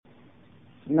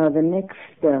Now the next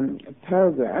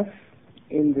paragraph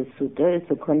in the sutta is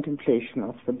the contemplation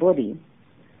of the body,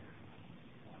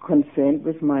 concerned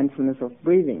with mindfulness of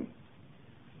breathing.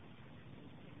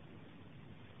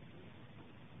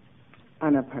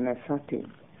 Anapanasati,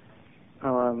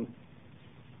 our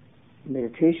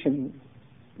meditation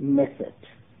method.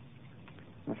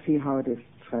 Now see how it is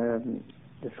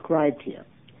described here.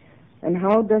 And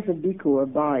how does a bhikkhu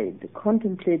abide,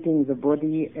 contemplating the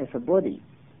body as a body?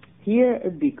 Here a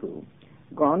bhikkhu,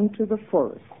 gone to the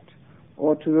forest,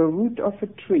 or to the root of a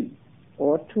tree,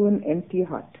 or to an empty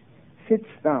hut, sits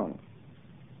down.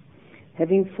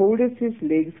 Having folded his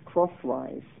legs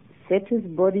crosswise, set his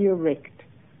body erect,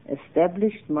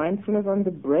 established mindfulness on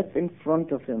the breath in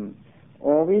front of him,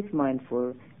 always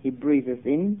mindful, he breathes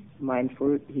in,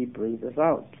 mindful, he breathes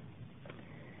out.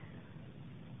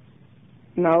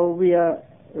 Now we are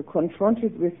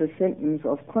confronted with the sentence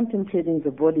of contemplating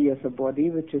the body as a body,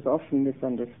 which is often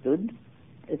misunderstood.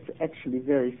 It's actually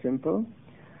very simple.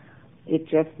 It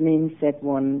just means that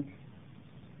one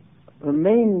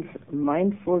remains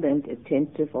mindful and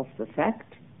attentive of the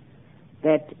fact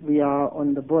that we are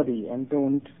on the body and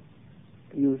don't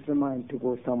use the mind to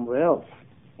go somewhere else.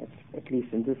 At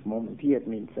least in this moment here it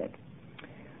means that.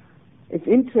 It's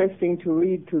interesting to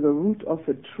read to the root of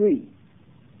a tree.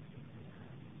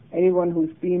 Anyone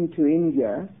who's been to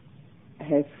India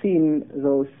has seen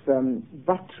those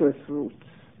buttress roots.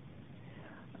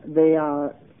 They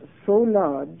are so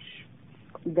large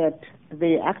that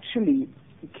they actually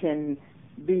can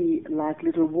be like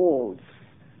little walls,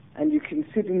 and you can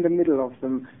sit in the middle of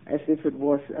them as if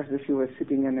you were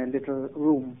sitting in a little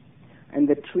room, and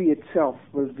the tree itself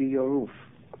will be your roof.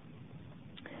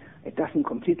 It doesn't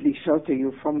completely shelter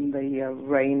you from the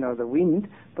rain or the wind,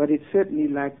 but it's certainly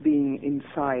like being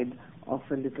inside of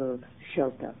a little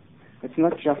shelter. It's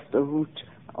not just a root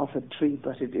of a tree,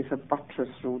 but it is a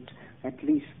buttress root, at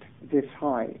least this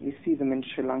high. You see them in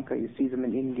Sri Lanka, you see them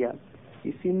in India.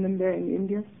 You seen them there in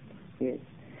India? Yes.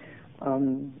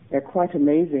 They're quite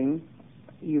amazing.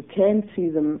 You can see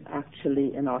them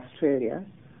actually in Australia.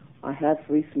 I have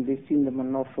recently seen them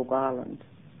on Norfolk Island.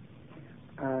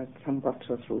 Some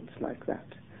buttress roots like that.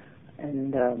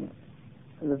 And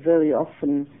very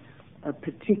often a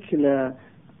particular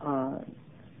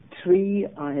tree,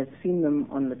 I have seen them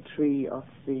on the tree of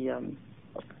the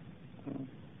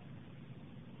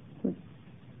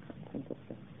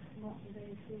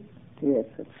yes,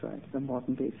 that's right, the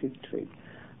modern Bay fig tree.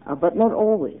 But not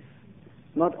always,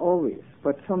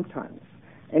 but sometimes.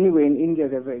 Anyway, in India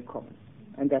they're very common,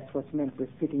 and that's what's meant with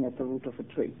sitting at the root of a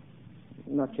tree.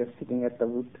 Not just sitting at the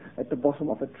root, at the bottom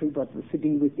of a tree, but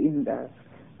sitting within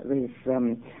these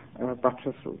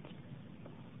buttress roots.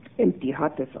 Empty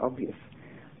hut is obvious.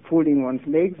 Folding one's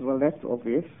legs, well, that's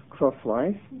obvious,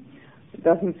 crosswise. It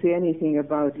doesn't say anything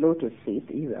about lotus feet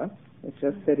either. It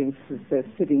just says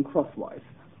sitting crosswise.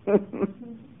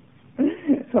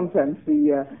 Sometimes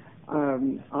the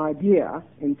idea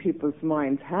in people's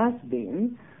minds has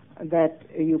been that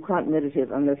you can't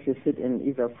meditate unless you sit in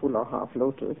either full or half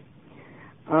lotus.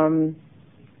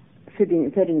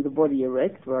 Setting the body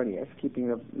erect, well, yes, keeping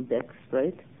the back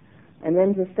straight, and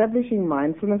then establishing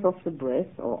mindfulness of the breath,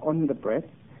 or on the breath,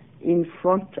 in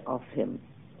front of him.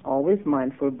 Always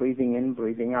mindful, breathing in,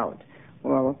 breathing out.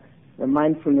 Well, the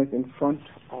mindfulness in front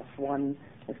of one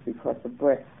is because the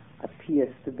breath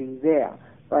appears to be there,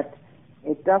 but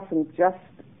it doesn't just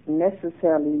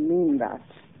necessarily mean that.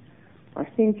 I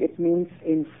think it means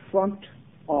in front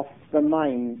of the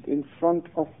mind, in front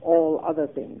of all other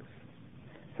things,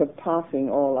 surpassing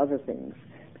all other things.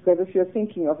 Because if you're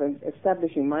thinking of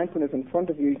establishing mindfulness in front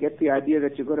of you, you get the idea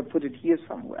that you've got to put it here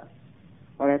somewhere.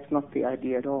 Well, that's not the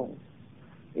idea at all.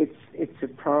 It's a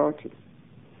priority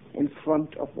in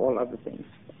front of all other things.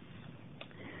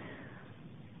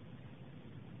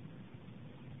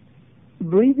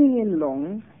 Breathing in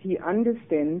long, he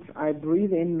understands I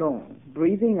breathe in long.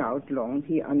 Breathing out long,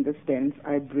 he understands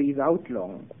I breathe out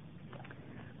long.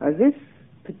 This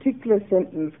particular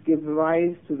sentence gives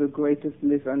rise to the greatest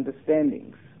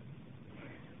misunderstandings,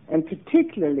 and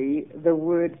particularly the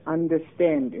word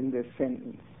understand in this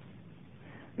sentence.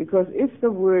 Because if the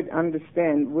word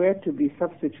understand were to be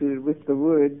substituted with the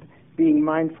word being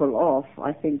mindful of,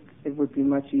 I think it would be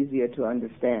much easier to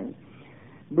understand.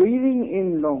 Breathing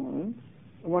in long,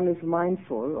 one is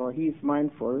mindful, or he is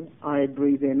mindful, I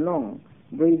breathe in long.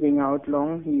 Breathing out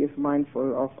long, he is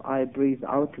mindful of I breathe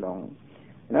out long.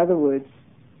 In other words,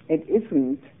 it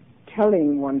isn't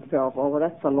telling oneself, oh, well,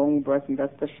 that's a long breath and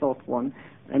that's the short one,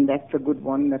 and that's a good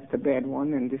one, that's a bad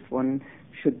one, and this one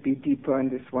should be deeper and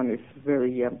this one is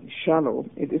very shallow.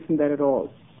 It isn't that at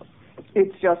all.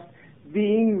 It's just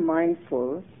being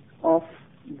mindful of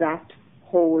that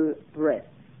whole breath.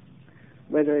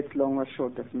 Whether it's long or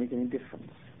short doesn't make any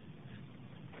difference.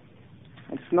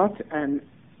 It's not an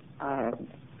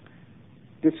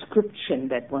description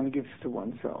that one gives to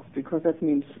oneself, because that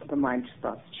means the mind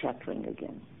starts chattering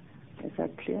again. Is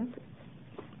that clear?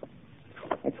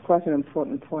 It's quite an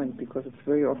important point, because it's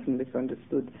very often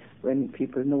misunderstood when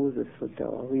people know the sutta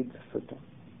or read the sutta.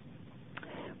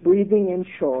 Breathing in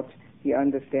short, he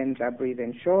understands I breathe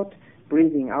in short.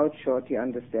 Breathing out short, he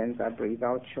understands I breathe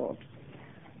out short.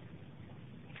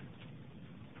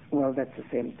 Well, that's the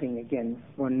same thing again.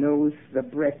 One knows the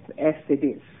breath as it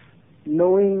is.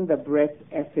 Knowing the breath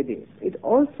as it is. It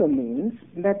also means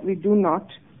that we do not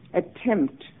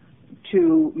attempt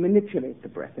to manipulate the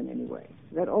breath in any way.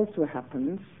 That also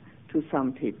happens to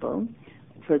some people,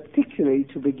 particularly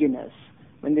to beginners.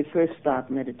 When they first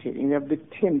start meditating, they're a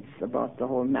bit tense about the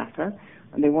whole matter,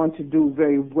 and they want to do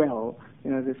very well,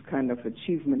 this kind of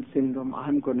achievement syndrome,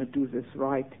 I'm going to do this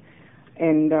right.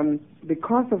 And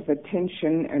because of the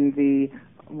tension and the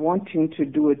wanting to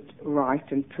do it right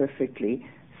and perfectly,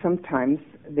 sometimes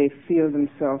they feel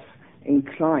themselves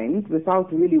inclined,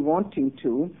 without really wanting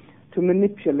to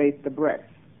manipulate the breath.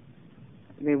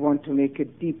 They want to make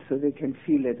it deep so they can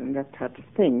feel it and that type of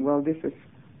thing. Well, this is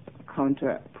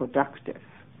counterproductive.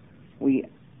 We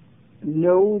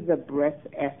know the breath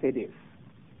as it is.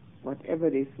 Whatever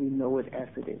it is, we know it as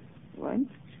it is, right?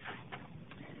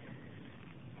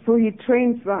 So he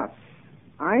trains us.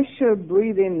 I shall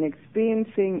breathe in,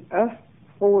 experiencing a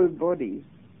whole body.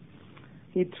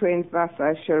 He trains us.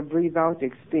 I shall breathe out,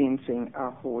 experiencing a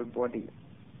whole body.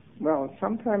 Well,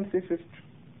 sometimes this is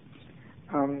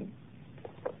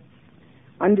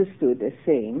understood as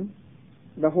saying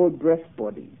the whole breath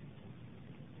body.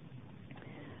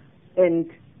 And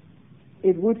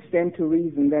it would stand to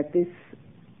reason that this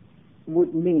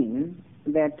would mean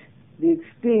that the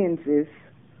experiences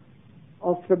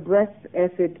of the breath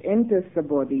as it enters the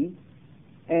body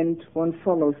and one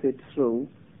follows it through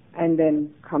and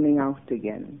then coming out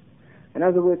again. In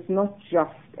other words, not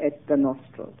just at the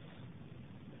nostrils,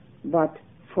 but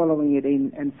following it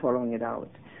in and following it out.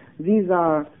 These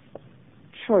are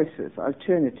choices,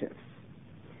 alternatives.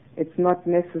 It's not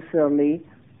necessarily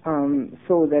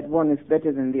so that one is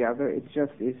better than the other. It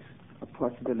just is a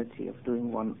possibility of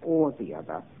doing one or the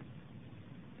other.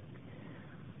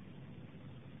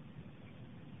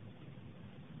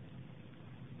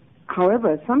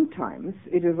 However, sometimes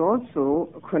it is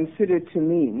also considered to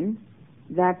mean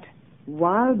that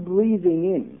while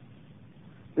breathing in,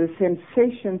 the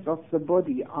sensations of the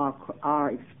body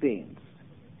are experienced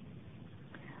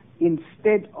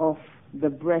instead of the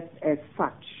breath as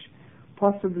such.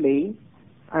 Possibly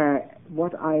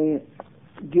what I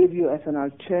give you as an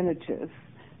alternative,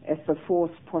 as a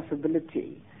fourth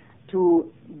possibility,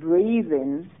 to breathe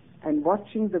in and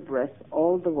watching the breath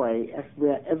all the way as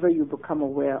wherever you become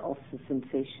aware of the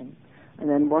sensation, and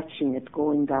then watching it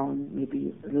going down,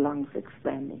 maybe the lungs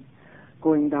expanding,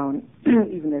 going down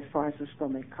even as far as the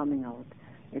stomach, coming out,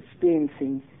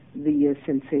 experiencing the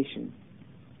sensation.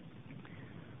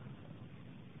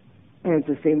 And it's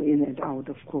the same in and out,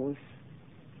 of course.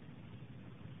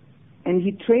 And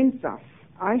he trains us.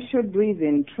 I shall breathe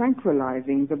in,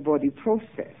 tranquilizing the body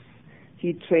process.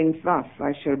 He trains us.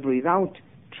 I shall breathe out,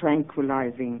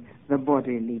 tranquilizing the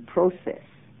bodily process.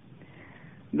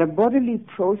 The bodily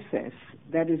process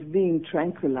that is being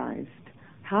tranquilized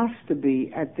has to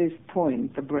be, at this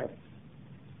point, the breath.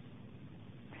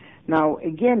 Now,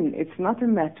 again, it's not a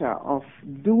matter of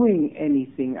doing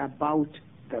anything about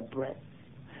the breath,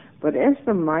 but as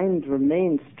the mind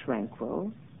remains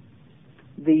tranquil,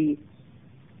 the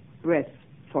breath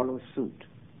follows suit.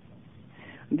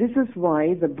 This is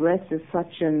why the breath is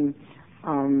such an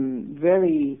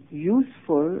very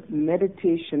useful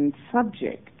meditation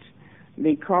subject,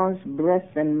 because breath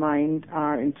and mind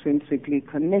are intrinsically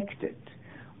connected.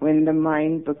 When the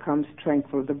mind becomes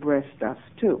tranquil, the breath does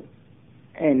too,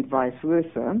 and vice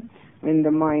versa. When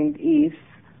the mind is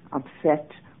upset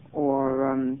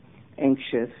or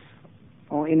anxious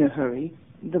or in a hurry,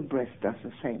 the breath does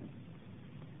the same.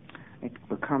 It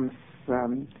becomes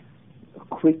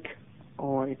quick,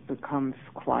 or it becomes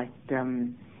quite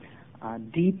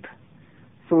deep.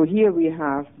 So here we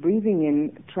have breathing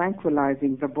in,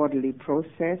 tranquilizing the bodily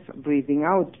process, breathing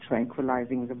out,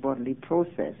 tranquilizing the bodily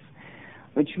process,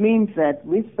 which means that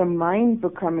with the mind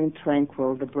becoming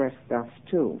tranquil, the breath does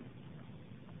too.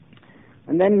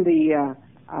 And then the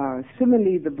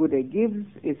simile the Buddha gives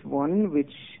is one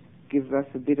which gives us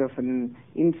a bit of an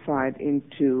insight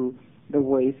into the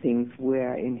way things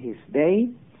were in his day.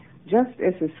 Just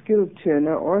as a skilled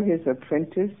turner or his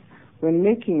apprentice When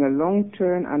making a long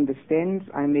turn, understands,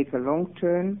 I make a long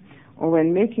turn. Or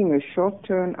when making a short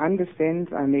turn,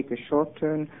 understands, I make a short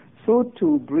turn. So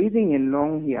too, breathing in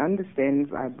long, he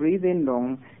understands, I breathe in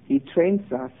long. He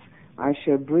trains us, I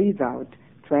shall breathe out,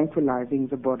 tranquilizing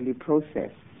the bodily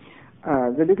process.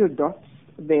 The little dots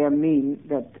there mean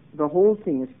that the whole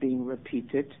thing is being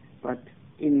repeated, but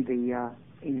in the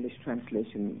English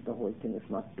translation, the whole thing is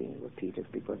not being repeated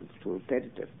because it's too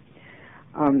repetitive.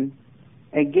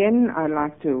 Again, I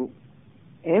like to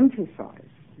emphasize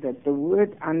that the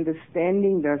word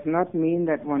understanding does not mean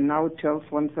that one now tells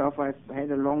oneself, I've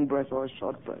had a long breath or a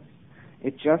short breath.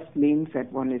 It just means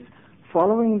that one is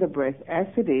following the breath as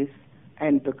it is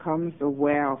and becomes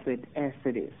aware of it as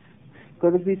it is.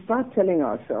 Because if we start telling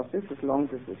ourselves, this is long,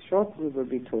 this is short, we will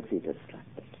be totally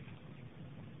distracted.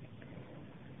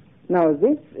 Now,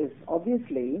 this is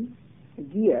obviously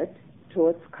geared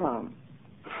towards calm.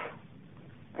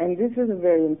 And this is a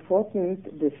very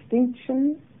important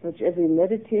distinction which every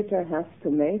meditator has to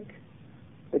make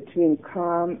between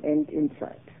calm and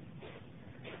insight.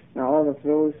 Now, all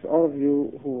of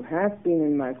you who have been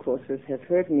in my courses have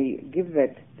heard me give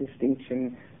that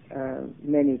distinction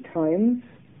many times.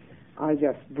 I'll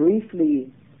just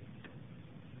briefly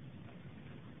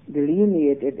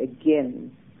delineate it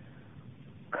again.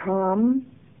 Calm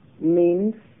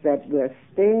means that we're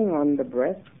staying on the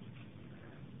breath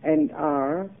and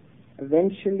are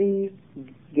eventually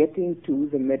getting to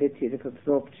the meditative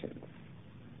absorptions.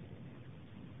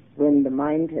 When the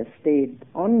mind has stayed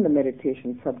on the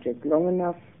meditation subject long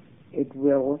enough, it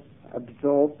will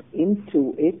absorb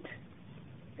into it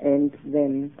and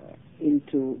then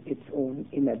into its own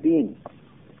inner being.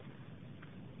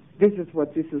 This is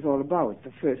what this is all about,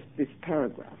 this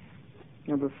paragraph.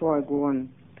 Now, before I go on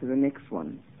to the next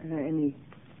one, any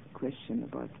question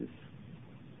about this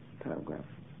paragraph?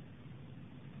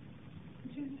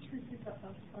 Could you just repeat that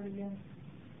last part again?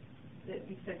 That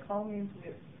you said calm means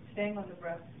we're staying on the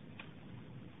breath,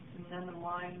 and then the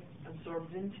mind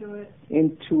absorbs into it?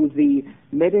 Into the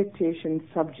meditation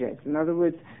subject. In other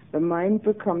words, the mind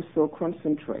becomes so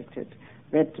concentrated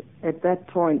that at that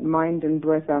point mind and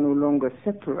breath are no longer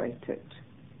separated.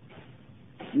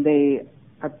 They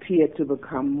appear to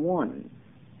become one.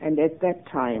 And at that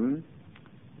time,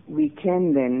 we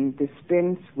can then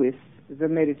dispense with the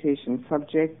meditation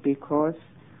subject because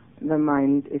the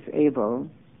mind is able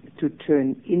to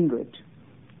turn inward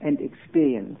and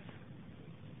experience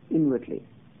inwardly.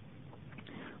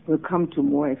 We'll come to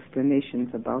more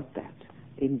explanations about that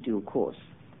in due course.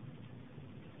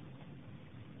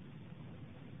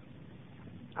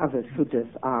 Other suttas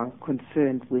are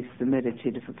concerned with the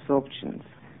meditative absorptions.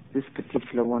 This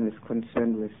particular one is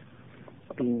concerned with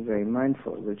being very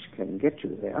mindful, which can get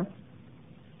you there. Are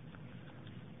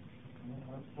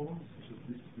all such as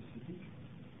this specific?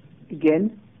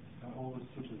 Again? Are all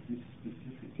such as this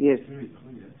specific? Yes. Very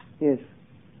clear. Yes.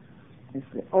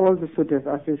 All the suttas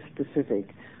are this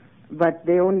specific. But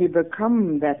they only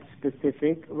become that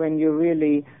specific when you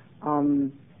really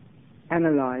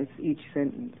analyze each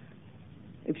sentence.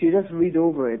 If you just read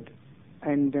over it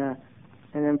and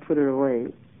then put it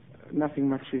away, nothing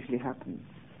much usually happens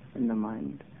in the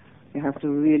mind. You have to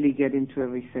really get into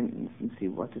every sentence and see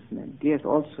what is meant. Yes,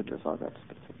 all suttas are that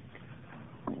specific.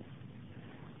 Yes.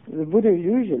 The Buddha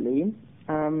usually,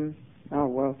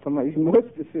 somebody's more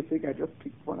specific, I just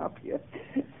picked one up here.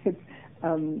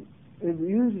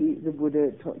 Usually the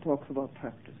Buddha talks about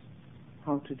practice,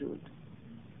 how to do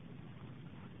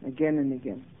it, again and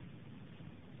again.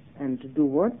 And to do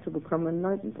what? To become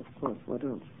enlightened, of course. What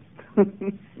else?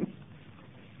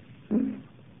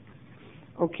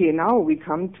 Okay, now we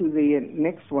come to the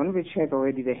next one, which has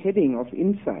already the heading of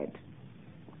insight.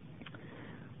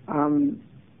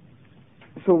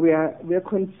 So we are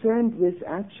concerned with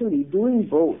actually doing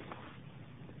both.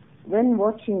 When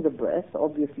watching the breath,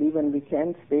 obviously, when we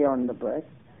can stay on the breath,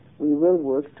 we will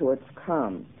work towards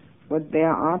calm. But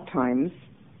there are times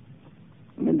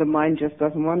when the mind just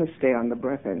doesn't want to stay on the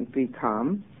breath and be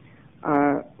calm.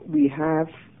 We have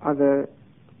other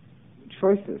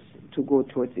choices to go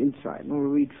towards insight. And we'll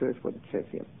read first what it says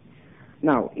here.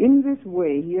 Now, in this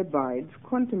way he abides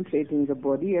contemplating the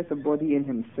body as a body in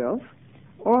himself,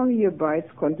 or he abides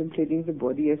contemplating the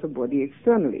body as a body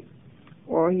externally,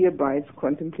 or he abides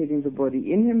contemplating the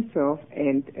body in himself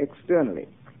and externally.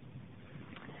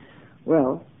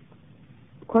 Well,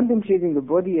 contemplating the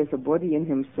body as a body in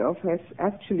himself has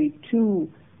actually two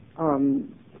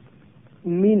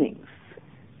meanings.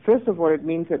 First of all, it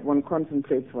means that one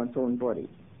contemplates one's own body.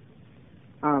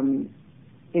 In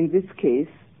this case,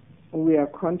 we are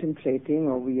contemplating,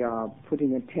 or we are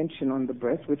putting attention on the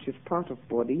breath, which is part of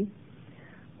body.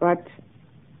 But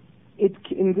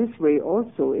in this way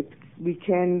also, we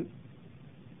can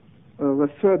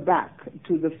refer back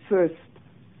to the first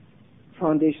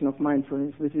foundation of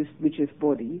mindfulness, which is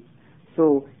body.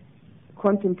 So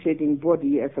contemplating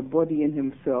body as a body in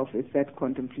himself is that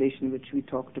contemplation which we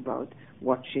talked about,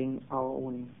 watching our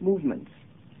own movements.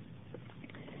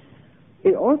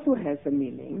 It also has a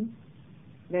meaning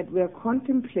that we are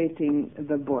contemplating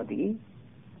the body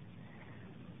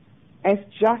as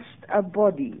just a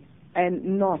body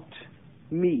and not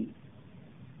me.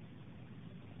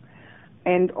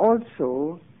 And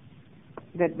also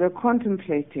that we're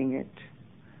contemplating it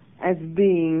as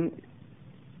being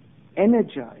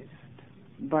energized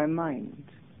by mind.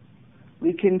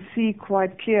 We can see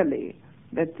quite clearly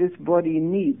that this body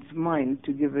needs mind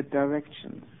to give it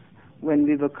directions when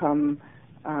we become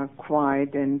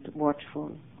quiet and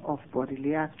watchful of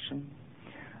bodily action.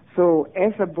 So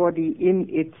as a body in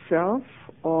itself,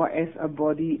 or as a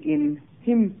body in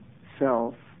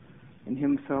himself,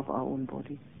 our own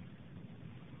body.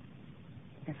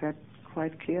 Is that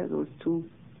quite clear, those two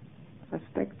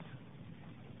aspects?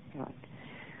 Right.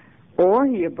 Or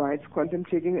he abides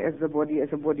contemplating as a body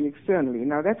externally.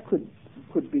 Now that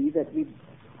could be that we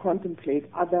contemplate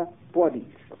other bodies.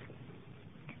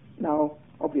 Now,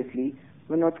 obviously,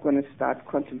 we're not going to start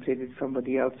contemplating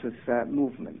somebody else's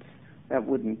movements. That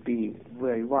wouldn't be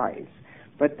very wise.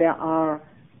 But there are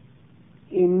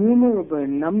innumerable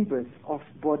numbers of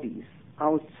bodies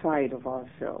outside of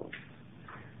ourselves.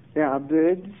 There are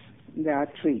birds, there are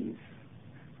trees,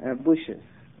 bushes,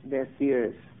 there's the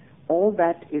earth. All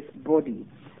that is body.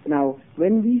 Now,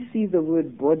 when we see the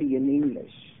word body in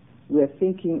English, we're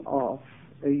thinking of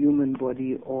a human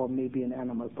body or maybe an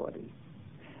animal body.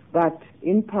 But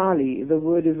in Pali, the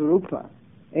word is rupa,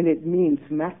 and it means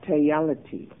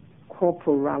materiality,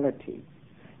 corporality,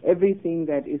 everything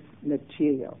that is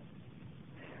material.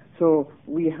 So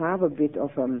we have a bit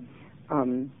of a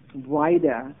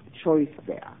wider choice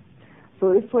there.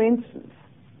 So if, for instance,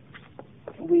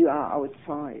 we are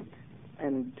outside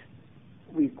and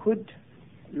we could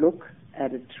look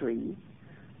at a tree,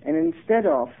 and instead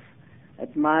of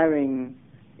admiring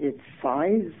its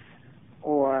size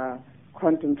or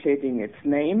contemplating its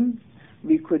name,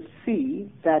 we could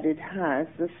see that it has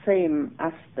the same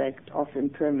aspect of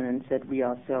impermanence that we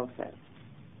ourselves have.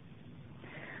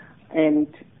 And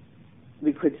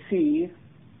we could see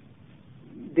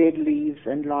dead leaves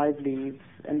and live leaves,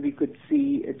 and we could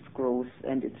see its growth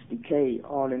and its decay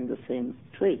all in the same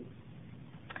tree.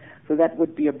 So that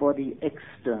would be a body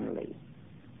externally.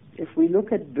 If we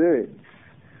look at birds,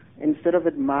 instead of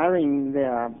admiring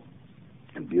their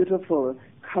beautiful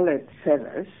colored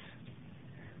feathers,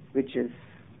 which is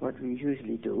what we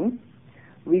usually do,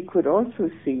 we could also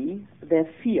see their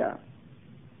fear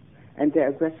and their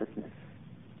aggressiveness.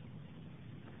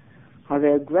 How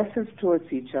they're aggressive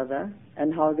towards each other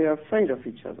and how they're afraid of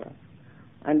each other.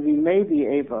 And we may be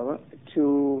able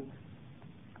to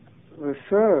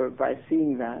refer, by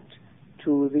seeing that,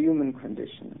 to the human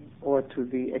condition or to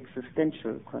the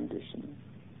existential condition.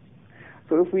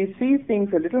 So if we see things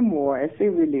a little more as they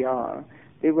really are,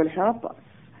 they will help us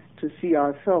to see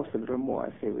ourselves a little more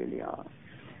as they really are.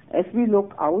 As we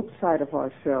look outside of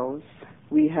ourselves,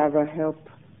 we have a help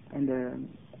and a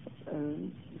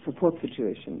support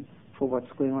situation for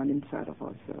what's going on inside of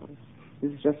ourselves.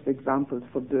 This is just examples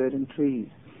for bird and trees.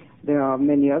 There are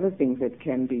many other things that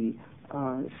can be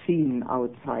seen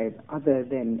outside other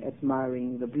than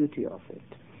admiring the beauty of it.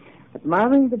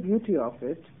 Admiring the beauty of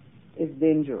it is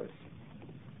dangerous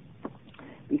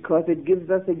because it gives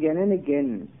us again and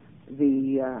again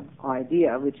the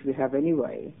idea, which we have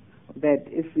anyway, that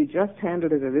if we just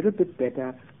handled it a little bit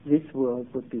better, this world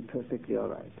would be perfectly all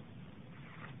right.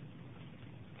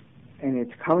 And it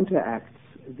counteracts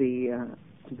the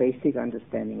basic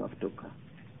understanding of dukkha.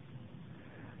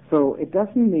 So it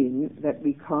doesn't mean that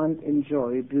we can't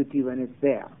enjoy beauty when it's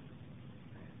there,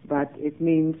 but it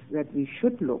means that we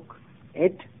should look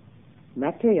at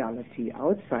materiality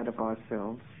outside of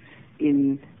ourselves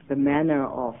in the manner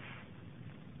of,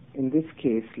 in this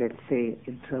case, let's say,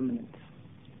 impermanence.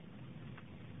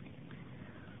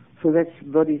 So that's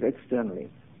bodies externally.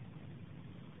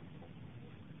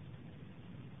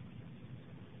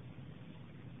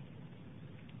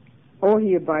 Or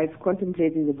he abides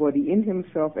contemplating the body in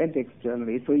himself and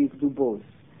externally, so you do both.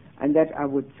 And that, I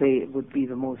would say, would be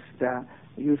the most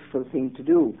useful thing to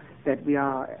do, that we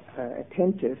are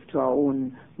attentive to our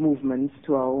own movements,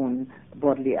 to our own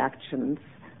bodily actions,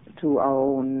 to our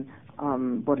own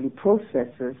bodily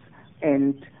processes,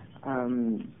 and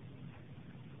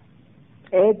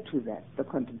add to that the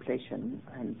contemplation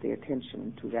and the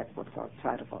attention to that what's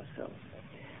outside of ourselves.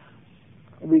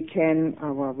 we can,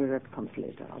 well, that comes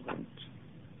later. I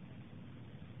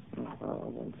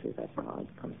won't say that now.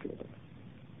 It comes later.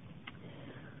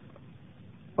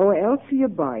 Or else he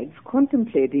abides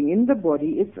contemplating in the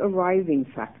body its arising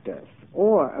factors,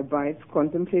 or abides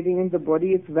contemplating in the body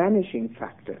its vanishing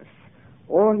factors,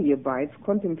 or he abides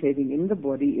contemplating in the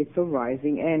body its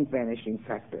arising and vanishing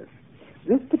factors.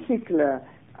 This particular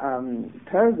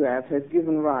paragraph has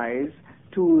given rise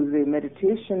to the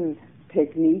meditation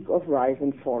technique of rise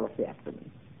and fall of the abdomen.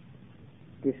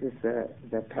 This is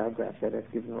the paragraph that has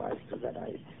given rise to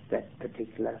that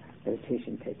particular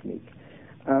meditation technique.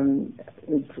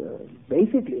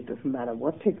 Basically, it doesn't matter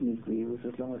what technique we use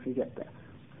as long as we get there.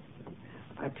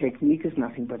 A technique is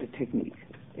nothing but a technique.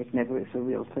 It never is a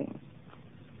real thing.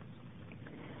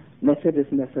 Method is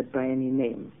method by any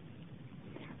name.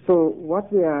 So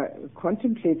what we are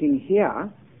contemplating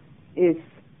here is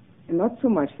not so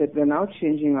much that we're now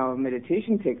changing our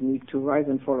meditation technique to rise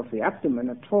and fall of the abdomen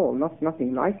at all,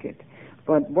 nothing like it.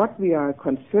 But what we are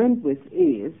concerned with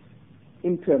is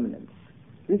impermanence.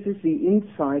 This is the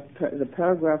insight, the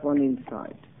paragraph on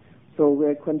insight. So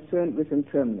we're concerned with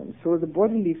impermanence. So the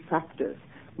bodily factors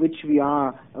which we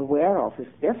are aware of is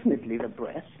definitely the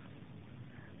breath.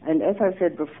 And as I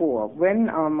said before, when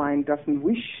our mind doesn't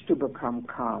wish to become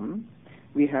calm,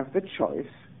 we have the choice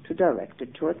to direct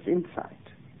it towards insight.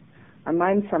 Our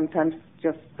mind sometimes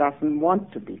just doesn't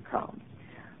want to be calm.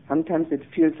 Sometimes it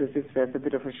feels as if there's a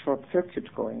bit of a short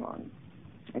circuit going on.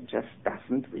 It just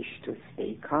doesn't wish to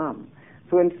stay calm.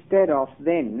 So instead of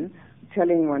then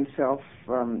telling oneself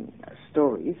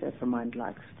stories, as the mind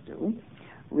likes to do,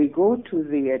 we go to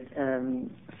the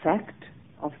fact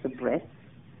of the breath,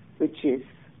 which is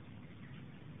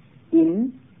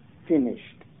in,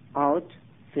 finished, out,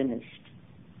 finished.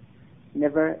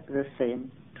 Never the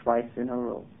same twice in a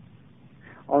row.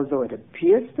 Although it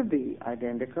appears to be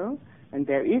identical and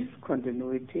there is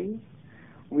continuity,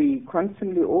 we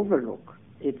constantly overlook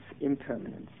its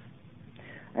impermanence.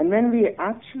 And when we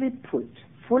actually put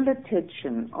full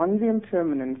attention on the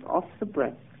impermanence of the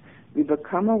breath, we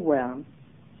become aware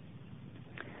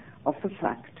of the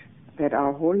fact that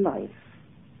our whole life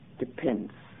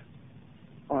depends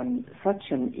on such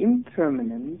an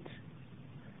impermanent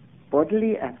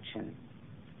bodily action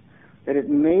that it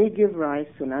may give rise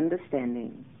to an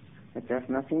understanding that there's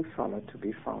nothing solid to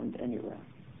be found anywhere.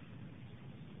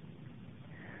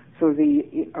 So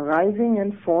the arising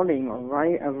and falling, or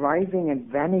arising and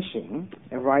vanishing,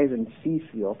 arise and cease,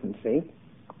 we often say,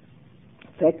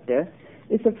 factor,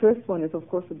 is the first one is of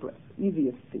course the breath,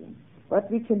 easiest thing.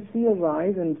 But we can see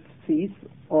arise and cease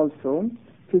also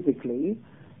physically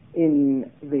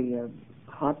in the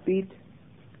heartbeat,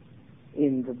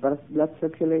 in the blood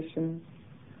circulation,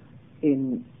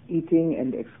 in eating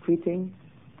and excreting,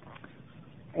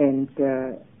 and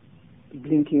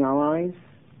blinking our eyes.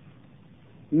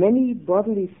 Many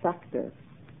bodily factors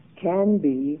can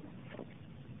be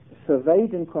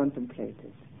surveyed and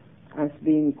contemplated as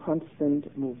being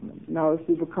constant movement. Now, if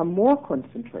we become more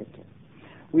concentrated,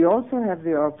 we also have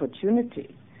the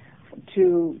opportunity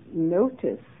to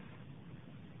notice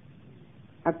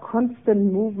a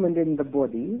constant movement in the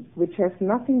body which has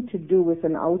nothing to do with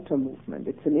an outer movement.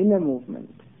 It's an inner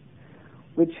movement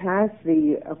which has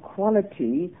the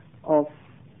quality of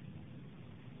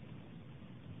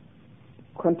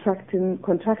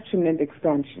contraction and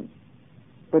expansion.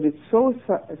 But it's so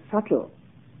subtle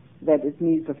that it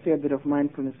needs a fair bit of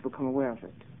mindfulness to become aware of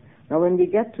it. Now, when we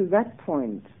get to that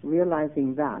point,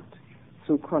 realizing that,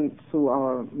 through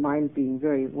our mind being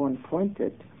very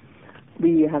one-pointed,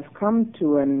 we have come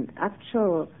to an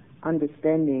actual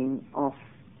understanding of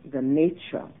the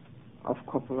nature of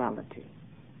corporality.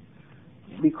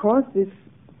 Because this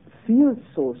feels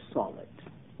so solid,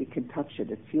 we can touch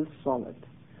it, it feels solid,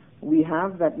 we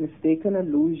have that mistaken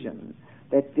illusion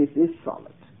that this is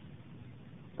solid.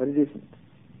 But it isn't.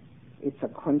 It's a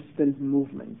constant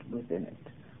movement within it.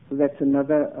 So that's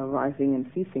another arising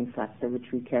and ceasing factor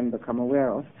which we can become aware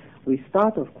of. We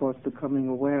start, of course, becoming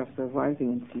aware of the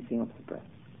rising and ceasing of the breath.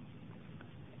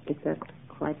 Is that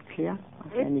quite clear?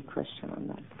 Any question on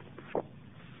that?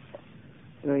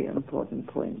 Very important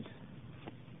point.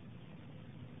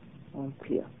 All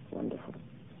clear. Wonderful.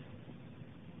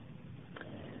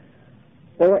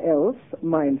 Or else,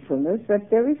 mindfulness that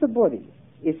there is a body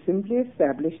is simply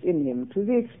established in him to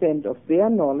the extent of bare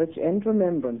knowledge and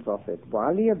remembrance of it,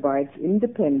 while he abides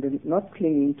independent, not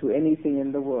clinging to anything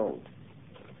in the world.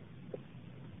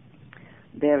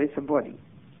 There is a body.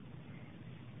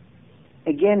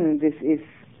 Again, this is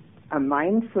a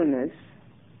mindfulness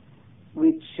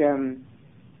which our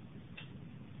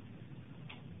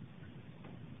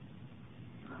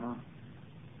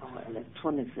electronics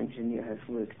electronics engineer has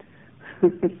worked.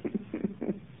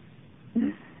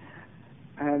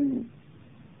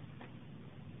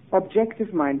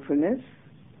 Objective mindfulness,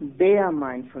 bare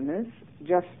mindfulness,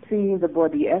 just seeing the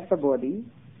body as a body,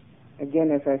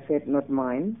 again, as I said, not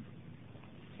mine,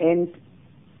 and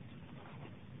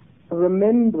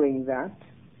remembering that,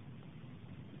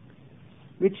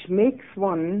 which makes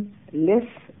one less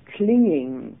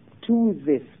clinging to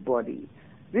this body.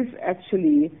 This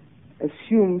actually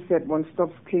assumes that one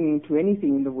stops clinging to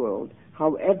anything in the world.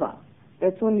 However,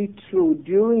 that's only true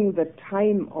during the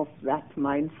time of that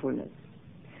mindfulness.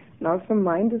 Now, if the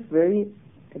mind is very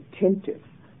attentive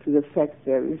to the fact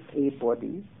there is a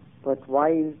body, but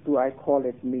why do I call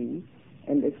it me,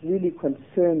 and is really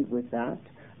concerned with that,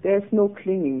 there's no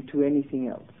clinging to anything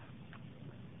else,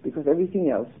 because everything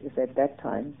else is at that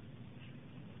time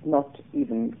not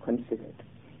even considered.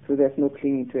 So there's no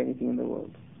clinging to anything in the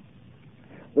world.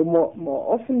 The more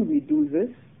often we do this,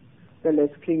 the less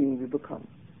clinging we become.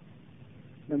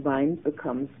 The mind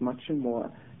becomes much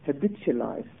more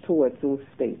habitualized towards those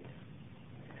states.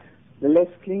 The less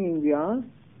clinging we are,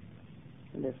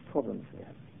 the less problems we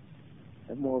have.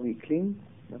 The more we cling,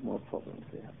 the more problems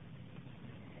we have.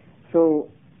 So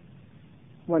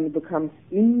one becomes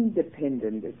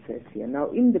independent, it says here.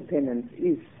 Now, independence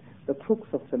is the crux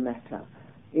of the matter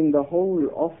in the whole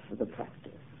of the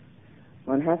practice.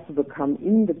 One has to become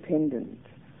independent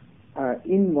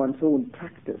in one's own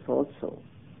practice also,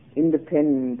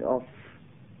 independent of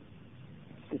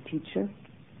the teacher,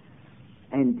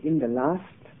 and in the last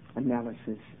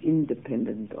analysis,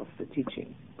 independent of the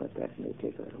teaching. But that may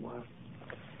take a little while.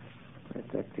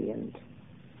 That's at the end.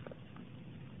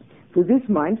 So this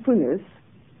mindfulness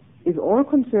is all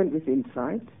concerned with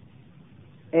insight,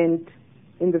 and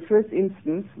in the first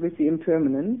instance with the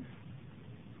impermanence,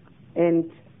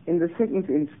 and in the second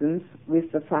instance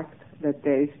with the fact that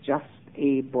there is just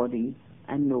a body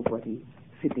and nobody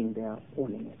sitting there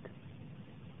owning it.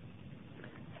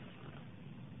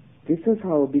 This is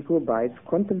how a bhikkhu abides,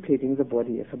 contemplating the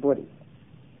body as a body.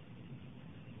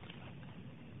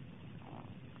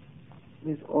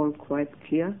 Is all quite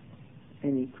clear?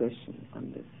 Any question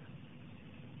on this?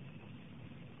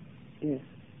 Yes.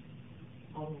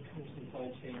 On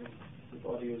contemplating the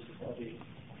body as a body,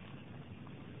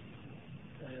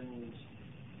 and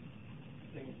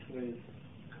linked with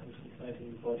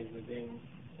contemplating the body within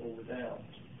or without,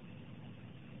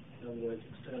 in other words,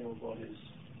 external bodies.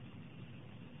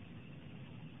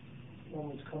 One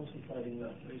was contemplating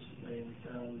that recently and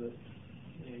found that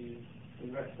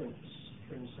the reference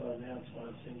for inside and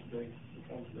outside seemed to be in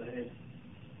front of the head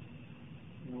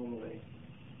normally.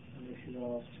 And if you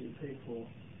ask two people,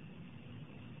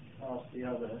 ask the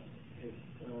other if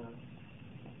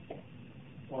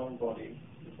one body,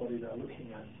 the body they're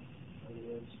looking at, in other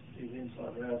words, is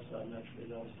inside or outside, naturally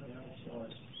they'll say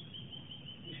outside.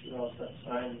 You should ask that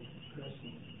same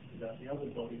person about the other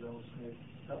body, they'll say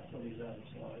that body's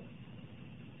outside.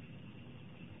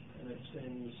 And it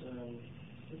seems a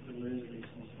bit illusory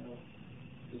somehow,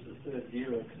 because the third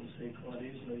viewer can see quite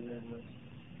easily then that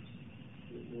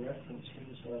the reference for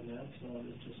inside and outside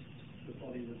is just the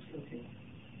body that's looking.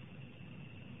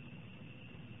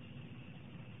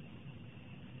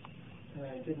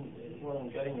 What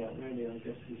I'm getting at really, I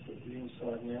guess, is that the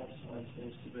inside and outside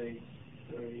seems to be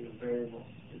very variable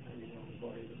depending on the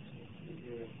body that's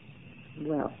viewing.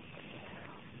 Well,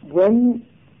 when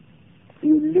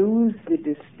you lose the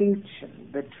distinction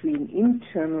between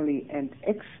internally and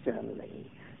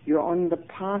externally, you're on the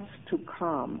path to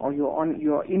calm, or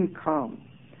you're in calm.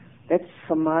 That's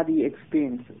samadhi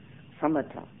experiences,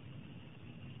 samatha.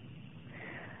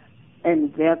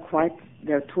 And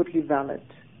they're totally valid.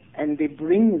 And they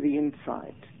bring the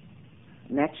insight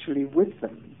naturally with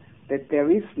them that there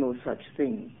is no such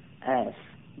thing as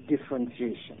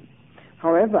differentiation.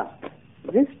 However,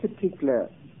 this particular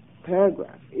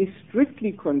paragraph is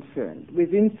strictly concerned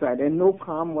with insight and no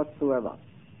calm whatsoever.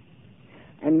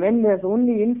 And when there's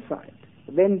only insight,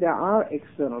 then there are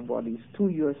external bodies to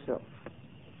yourself.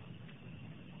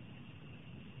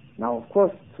 Now, of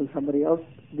course, to somebody else,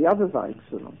 the others are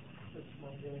external.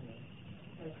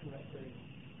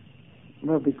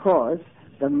 Well, because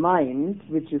the mind,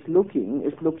 which is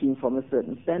looking from a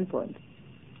certain standpoint.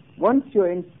 Once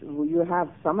you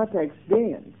have samatha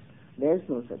experience, there's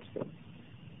no such thing.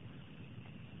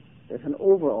 There's an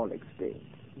overall experience.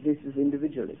 This is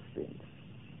individual experience.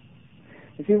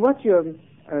 You see, what you're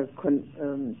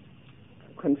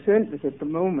concerned with at the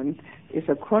moment is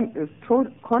a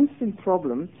constant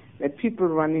problem that people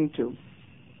run into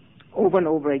over and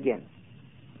over again.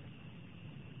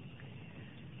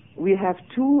 We have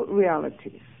two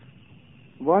realities.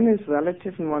 One is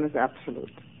relative and one is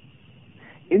absolute.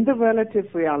 In the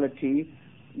relative reality,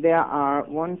 there are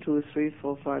 1, 2, 3,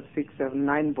 4, 5, 6, 7,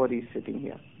 9 bodies sitting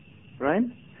here, right?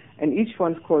 And each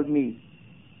one's called me,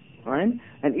 right?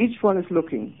 And each one is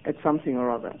looking at something or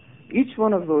other. Each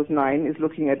one of those 9 is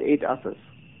looking at 8 others.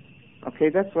 Okay,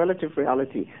 that's relative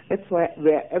reality. That's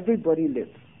where everybody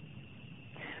lives.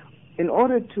 In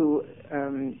order to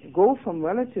go from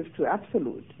relative to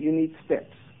absolute, you need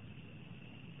steps.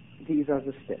 These are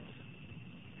the steps.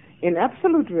 In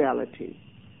absolute reality,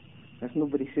 there's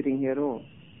nobody sitting here at all.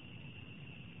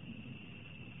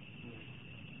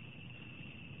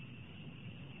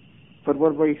 But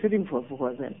what were you sitting for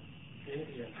then?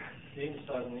 The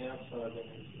inside and the outside then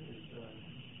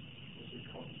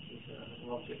is an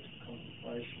object of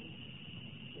contemplation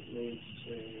that leads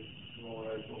to a more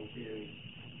overall view.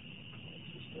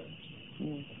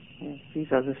 Yes,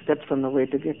 these are the steps on the way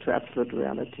to get to absolute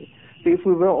reality. See, if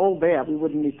we were all there, we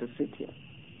wouldn't need to sit here.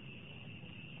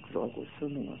 Could all go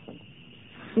swimming or something.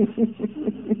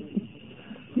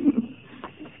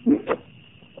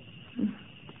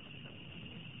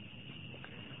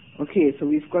 Okay, so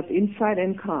we've got insight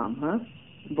and calm, huh?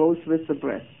 Both with the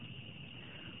breath.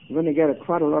 We're going to get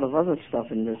quite a lot of other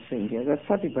stuff in this thing here. That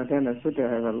Satipatthana Sutta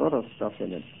has a lot of stuff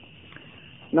in it.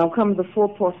 Now come the 4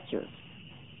 postures.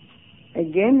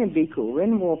 Again, a bhikkhu,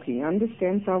 when walking,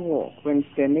 understands I walk. When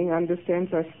standing,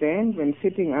 understands I stand. When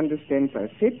sitting, understands I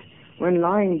sit. When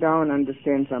lying down,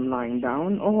 understands I'm lying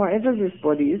down. Or however this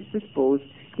body is disposed,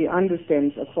 he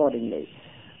understands accordingly.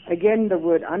 Again, the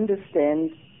word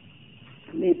understand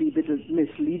may be a bit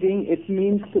misleading. It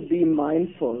means to be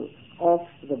mindful of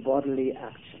the bodily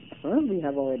action. We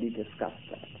have already discussed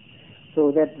that.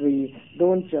 So that we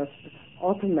don't just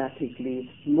automatically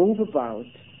move about,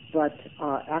 but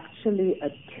are actually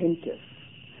attentive.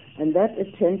 And that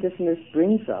attentiveness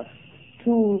brings us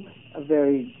to a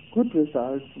very good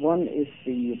result. One is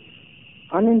the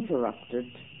uninterrupted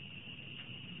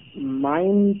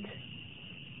mind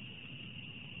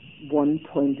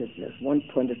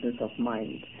one-pointedness of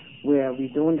mind, where we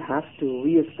don't have to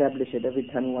re-establish it every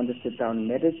time we want to sit down and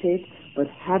meditate, but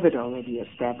have it already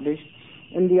established.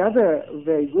 And the other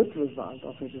very good result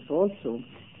of it is also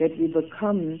that we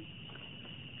become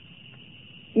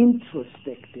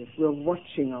introspective. We're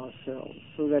watching ourselves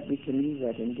so that we can use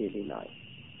that in daily life.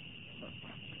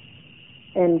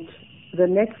 And the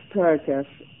next paragraph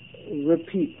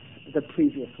repeats the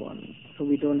previous one, so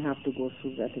we don't have to go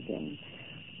through that again.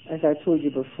 As I told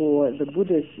you before, the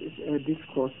Buddha's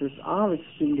discourses are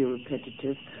extremely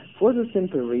repetitive for the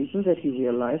simple reason that he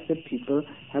realized that people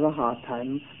have a hard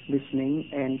time listening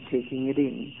and taking it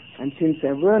in. And since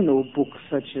there were no books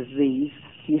such as these,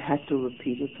 he had to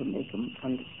repeat it to make them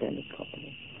understand it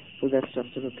properly. So that's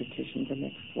just a repetition. The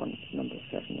next one, number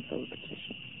 7, is a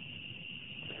repetition.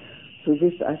 So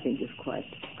this, I think, is quite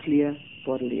clear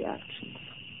bodily actions.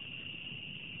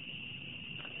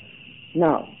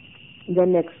 Now, the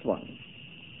next one,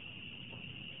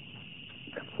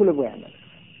 full awareness.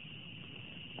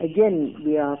 Again,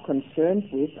 we are concerned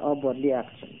with our bodily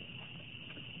actions.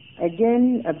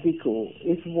 Again, a bhikkhu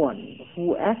is one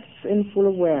who acts in full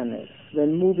awareness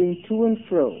when moving to and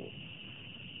fro,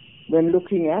 when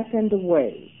looking at and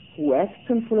away, who acts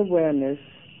in full awareness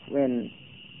when...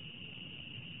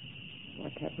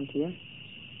 What happened here?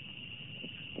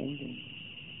 Extending.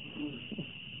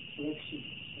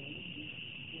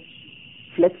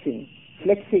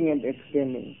 Flexing and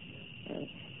extending.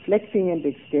 Flexing and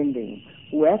extending.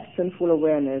 Who acts in full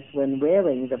awareness when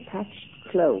wearing the patched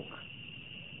cloak,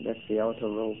 that's the outer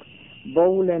robe,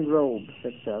 bowl and robe,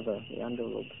 that's the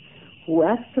underrobe. Who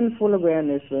acts in full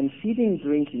awareness when feeding,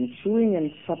 drinking, chewing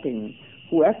and supping.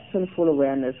 Who acts in full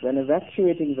awareness when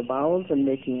evacuating the bowels and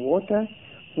making water.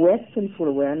 Who acts in full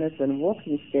awareness when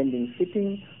walking, standing,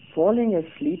 sitting, falling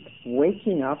asleep,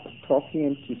 waking up, talking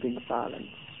and keeping silence.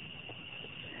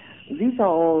 These are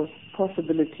all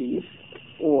possibilities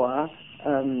or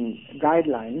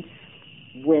guidelines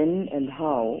when and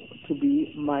how to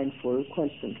be mindful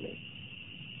constantly.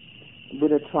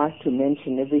 Buddha tries to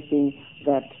mention everything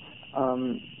that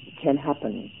can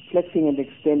happen. Flexing and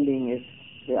extending is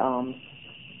the arms,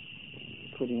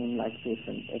 putting them like this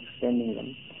and extending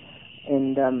them.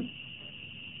 And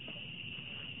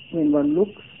when one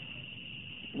looks,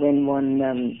 when one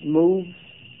moves,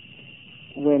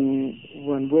 when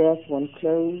one wears one's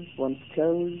clothes,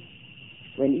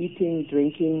 when eating,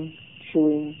 drinking,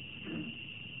 chewing,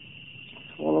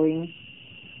 swallowing,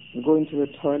 going to the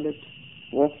toilet,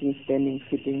 walking, standing,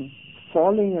 sitting,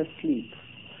 falling asleep,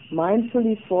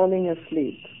 mindfully falling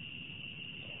asleep.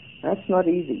 That's not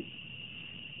easy.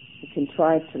 You can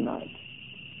try it tonight.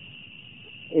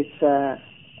 It's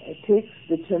takes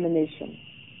determination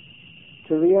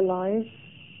to realize,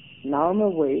 now I'm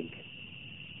awake,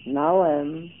 now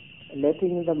I'm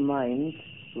letting the mind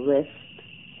rest,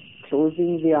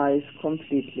 closing the eyes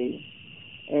completely,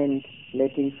 and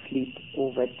letting sleep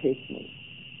overtake me.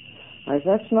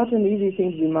 That's not an easy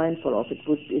thing to be mindful of.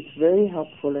 It's very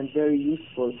helpful and very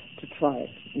useful to try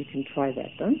it. You can try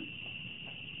that, huh?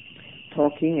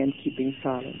 Talking and keeping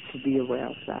silent, to be aware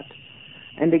of that.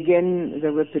 And again,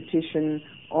 the repetition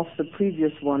of the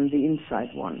previous one, the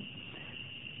inside one.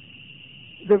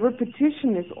 The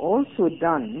repetition is also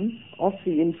done of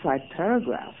the inside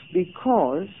paragraph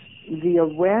because the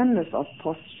awareness of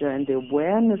posture and the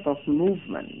awareness of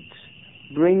movement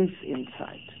brings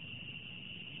insight.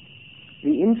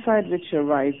 The insight which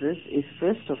arises is,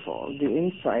 first of all, the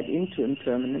insight into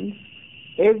impermanence.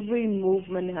 Every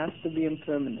movement has to be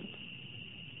impermanent.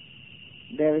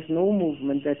 There is no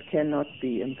movement that cannot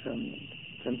be impermanent.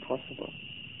 It's impossible.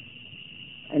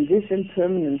 And this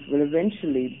impermanence will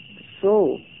eventually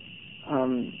so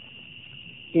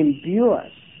imbue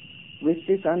us with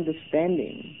this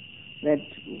understanding,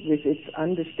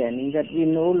 that we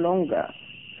no longer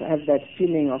have that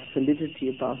feeling of solidity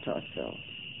about ourselves.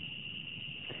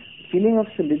 The feeling of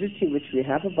solidity which we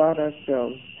have about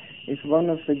ourselves is one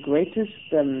of the greatest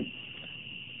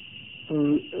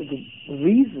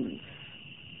reasons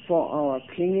for our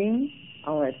clinging,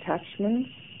 our attachments,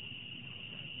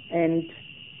 and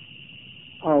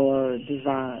our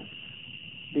desires,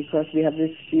 because we have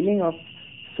this feeling of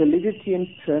solidity and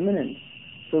permanence.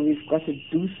 So we've got to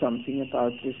do something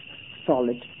about this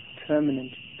solid,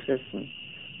 permanent person.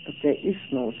 But there is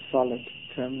no solid,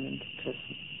 permanent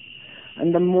person.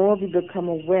 And the more we become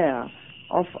aware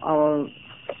of our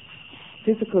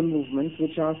physical movements,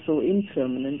 which are so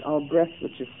impermanent, our breath,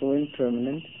 which is so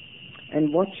impermanent,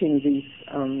 and watching these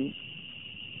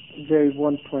very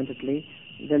one-pointedly,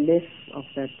 the less of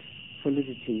that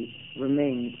solidity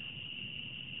remains.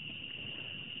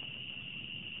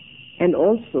 And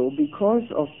also because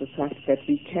of the fact that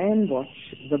we can watch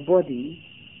the body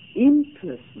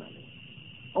impersonally,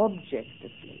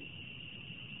 objectively,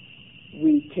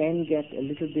 we can get a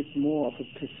little bit more of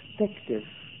a perspective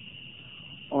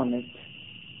on it,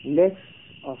 less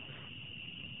of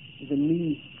the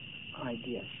me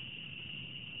idea.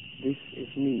 This is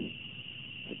me.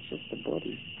 It's just the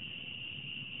body.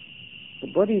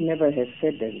 The body never has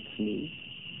said that it's me.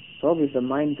 It's always the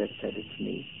mind that said it's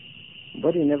me. The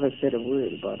body never said a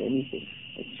word about anything.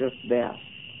 It's just there.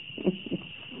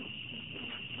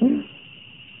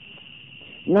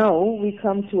 Now we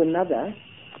come to another,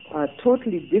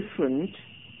 totally different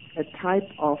type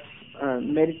of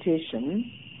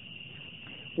meditation,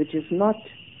 which is not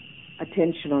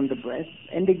attention on the breath.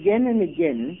 And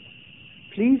again,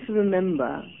 please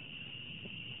remember,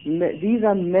 these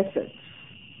are methods.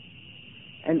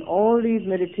 And all these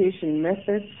meditation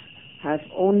methods have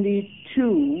only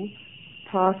two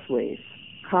pathways,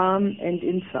 calm and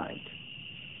insight.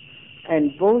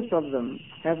 And both of them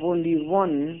have only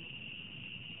one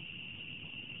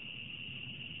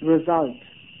result,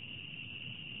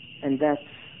 and that's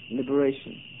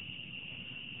liberation.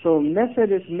 So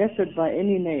method is method by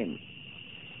any name.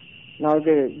 Now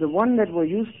the one that were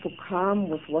used for calm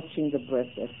was watching the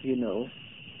breath, as you know,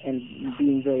 and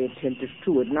being very attentive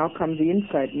to it. Now come the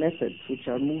insight methods, which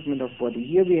are movement of body.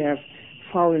 Here we have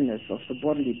foulness of the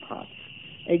bodily parts.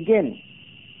 Again,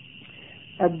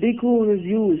 a bhikkhu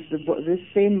reviews this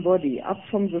same body up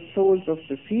from the soles of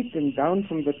the feet and down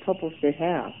from the top of the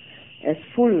hair, as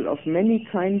full of many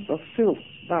kinds of filth.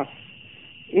 Thus,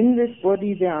 in this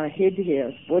body there are head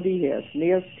hairs, body hairs,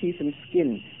 nails, teeth and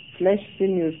skin, flesh,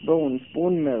 sinews, bones,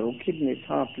 bone marrow, kidneys,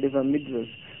 heart, liver, midriff,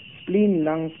 spleen,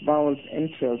 lungs, bowels,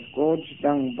 entrails, gorge,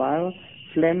 dung, bile,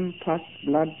 phlegm, pus,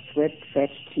 blood, sweat,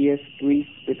 fat, tears, grease,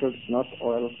 spittle, snot,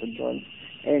 oil of the joints,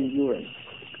 and urine.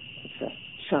 It's a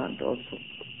chant also,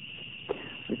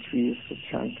 which we use to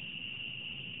chant.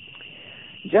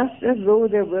 Just as though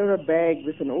there were a bag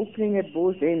with an opening at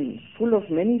both ends, full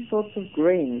of many sorts of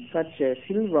grain, such as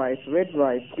hill rice, red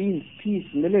rice, beans, peas,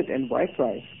 millet, and white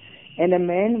rice, and a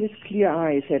man with clear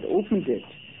eyes had opened it,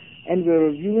 and were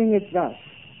reviewing it thus: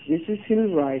 this is hill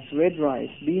rice, red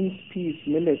rice, beans, peas,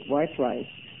 millet, white rice.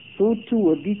 So too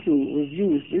a bhikkhu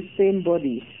reviews this same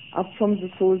body up from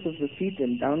the soles of the feet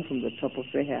and down from the top of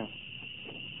the hair.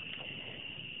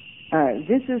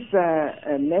 This is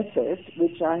a method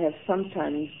which I have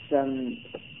sometimes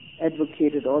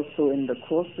advocated also in the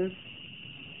courses.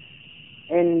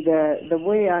 And the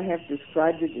way I have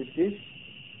described it is this.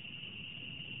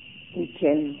 You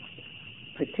can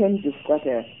pretend you've got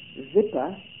a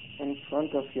zipper in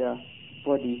front of your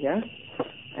body here,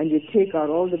 and you take out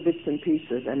all the bits and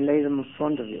pieces and lay them in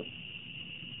front of you.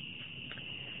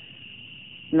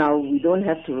 Now, we don't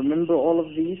have to remember all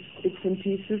of these bits and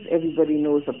pieces. Everybody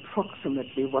knows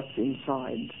approximately what's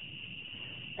inside.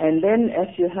 And then, as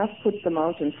you have put them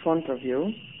out in front of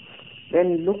you,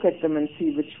 then look at them and see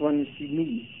which one is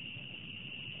me.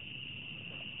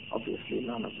 Obviously,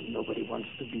 nobody wants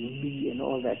to be me in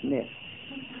all that mess.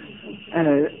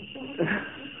 And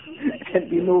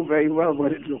we know very well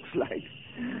what it looks like.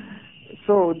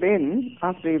 So then,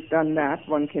 after you've done that,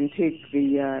 one can take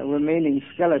the remaining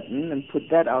skeleton and put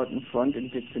that out in front in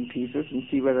bits and pieces and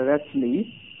see whether that's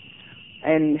me.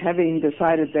 And having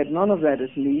decided that none of that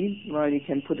is me, well, you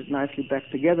can put it nicely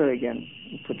back together again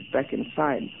and put it back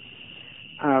inside.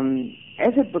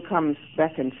 As it becomes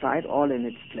back inside, all in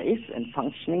its place and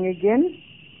functioning again,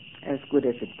 as good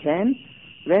as it can,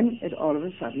 then it all of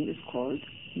a sudden is called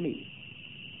me.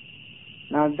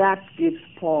 Now that gives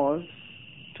pause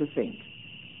to think.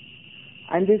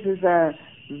 And this is a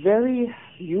very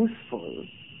useful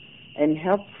and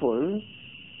helpful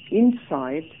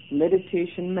insight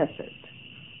meditation method.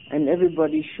 And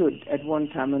everybody should, at one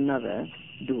time or another,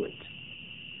 do it.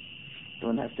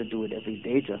 Don't have to do it every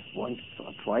day, just once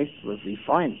or twice will be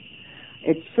fine.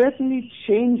 It certainly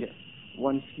changes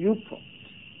one's viewpoint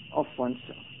of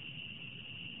oneself.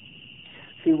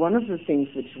 See, one of the things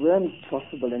which weren't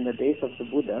possible in the days of the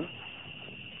Buddha,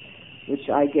 which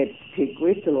I take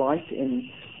great delight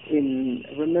in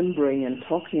remembering and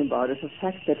talking about, is the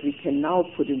fact that we can now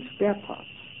put in spare parts.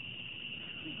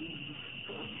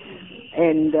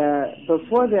 And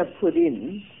before they're put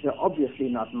in, they're obviously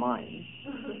not mine.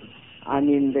 I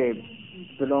mean, they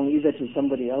belong either to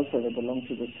somebody else or they belong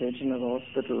to the surgeon of the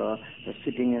hospital, or they're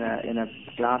sitting in a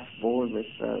glass bowl with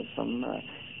some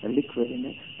liquid in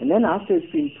it. And then after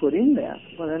it's been put in there,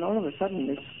 well, then all of a sudden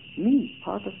it's me,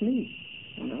 part of me,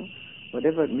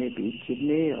 whatever it may be,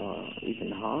 kidney or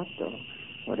even heart or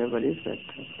whatever it is that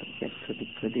gets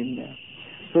put in there.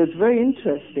 So it's very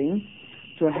interesting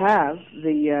to have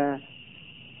the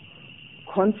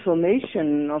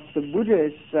confirmation of the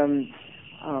Buddha's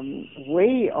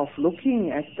way of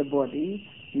looking at the body,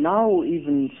 now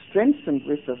even strengthened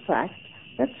with the fact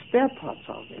that spare parts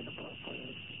are available for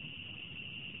it.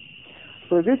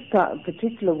 So this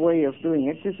particular way of doing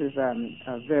it, this is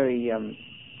a very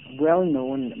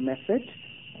well-known method.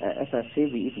 As I say,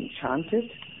 we even chant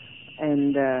it.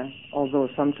 And although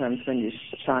sometimes when you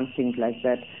chant things like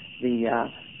that, the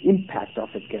impact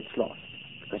of it gets lost,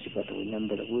 because you've got to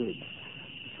remember the words.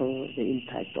 So the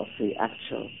impact of the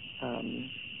actual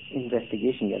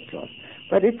investigation gets lost.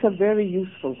 But it's a very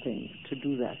useful thing to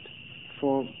do that,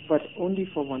 but only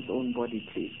for one's own body,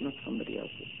 please, not somebody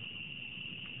else's.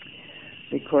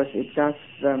 Because it does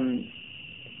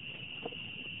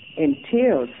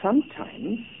entail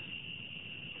sometimes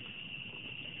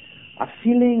a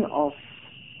feeling of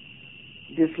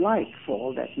dislike for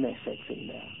all that mess that's in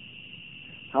there.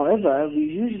 However, we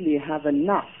usually have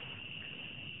enough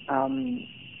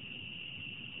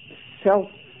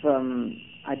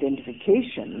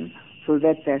self-identification so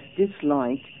that that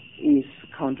dislike is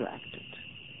counteracted.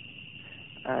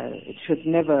 It should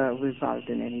never result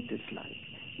in any dislike.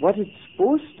 What it's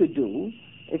supposed to do,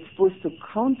 it's supposed to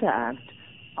counteract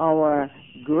our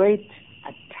great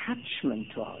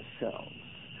attachment to ourselves,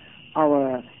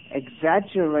 our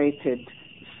exaggerated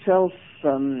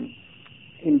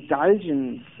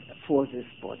self-indulgence for this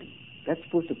body. That's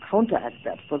supposed to counteract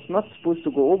that, but it's not supposed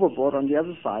to go overboard on the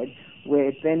other side, where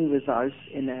it then results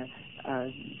in a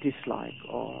dislike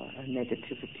or a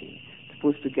negativity. It's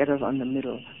supposed to get us on the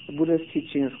middle. The Buddha's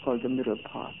teaching is called the middle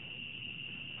path.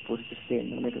 It's supposed to stay in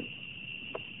the middle.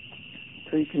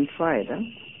 So you can try it, huh?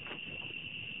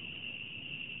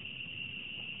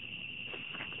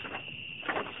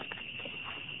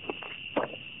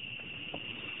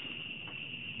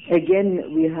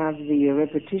 Again, we have the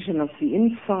repetition of the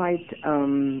insight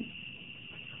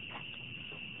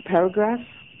paragraph,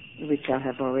 which I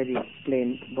have already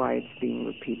explained why it's being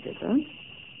repeated. Huh?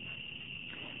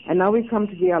 And now we come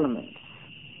to the elements.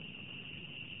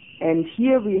 And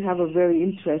here we have a very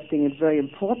interesting and very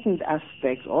important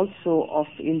aspect also of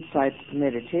insight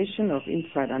meditation, of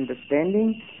insight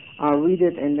understanding. I'll read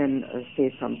it and then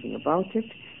say something about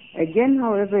it. Again,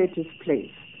 however it is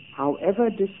placed, however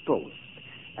disposed,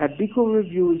 a bhikkhu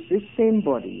reviews this same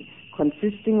body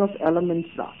consisting of elements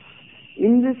thus.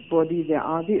 In this body there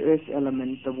are the earth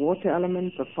element, the water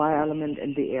element, the fire element,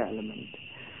 and the air element.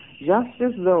 Just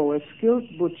as though a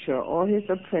skilled butcher or his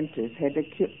apprentice had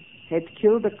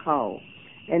killed a cow,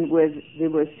 and they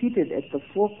were seated at the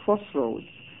four crossroads,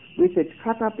 with it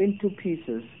cut up into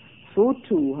pieces, so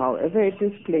too, however it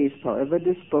is placed, however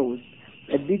disposed,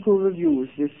 that Bhikkhu reviews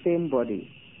this same body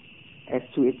as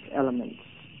to its elements.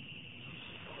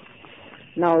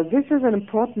 Now, this is an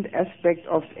important aspect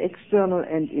of external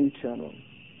and internal.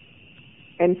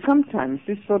 And sometimes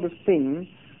this sort of thing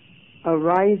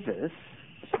arises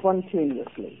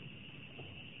spontaneously.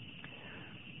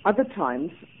 Other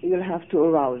times, you'll have to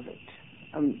arouse it.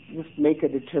 Just make a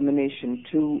determination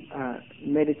to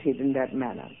meditate in that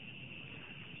manner.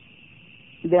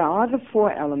 There are the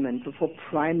four elements, the four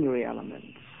primary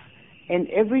elements. And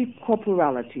every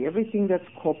corporality, everything that's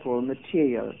corporal,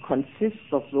 material,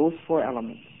 consists of those four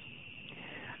elements.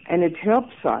 And it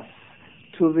helps us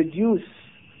to reduce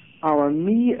our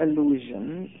me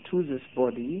illusion to this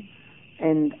body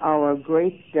and our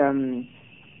great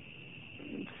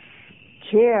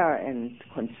care and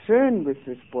concern with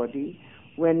this body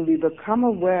when we become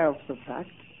aware of the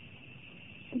fact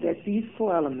that these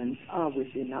four elements are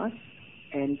within us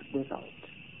and without.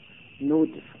 No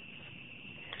difference.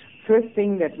 First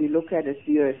thing that we look at is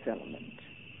the earth element.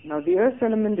 Now, the earth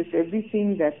element is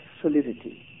everything that's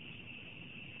solidity.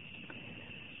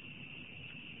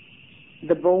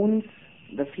 The bones,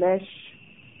 the flesh,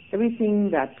 everything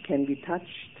that can be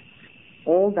touched,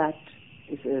 all that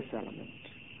is earth element.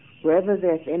 Wherever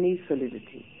there's any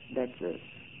solidity, that's earth.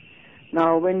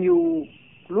 Now, when you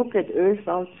look at earth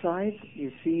outside,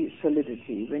 you see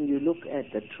solidity. When you look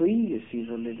at the tree, you see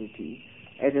solidity.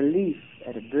 At a leaf,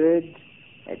 at a bird,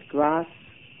 at grass,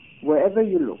 wherever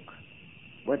you look,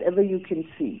 whatever you can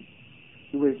see,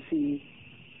 you will see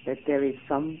that there is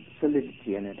some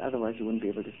solidity in it. Otherwise, you wouldn't be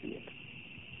able to see it.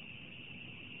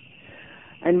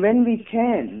 And when we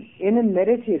can, in a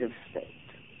meditative state,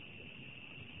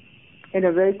 in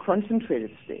a very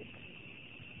concentrated state,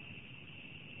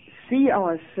 see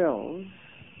ourselves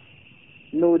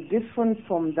no different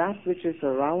from that which is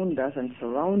around us and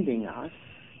surrounding us,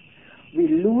 we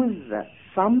lose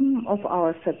some of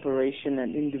our separation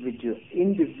and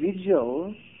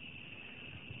individual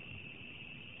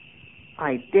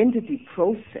identity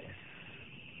process,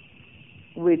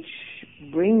 which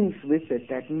brings with it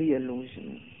that me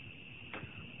illusion.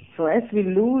 So as we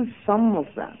lose some of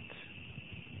that,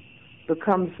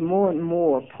 becomes more and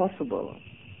more possible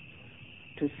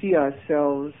to see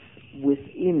ourselves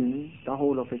within the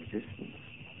whole of existence.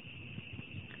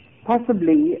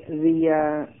 Possibly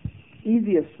the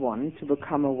easiest one to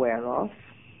become aware of.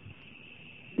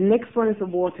 Next one is the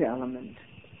water element.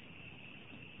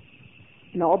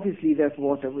 Now obviously there's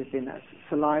water within us.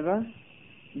 Saliva,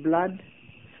 blood,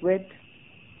 sweat,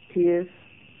 tears.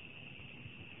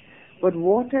 But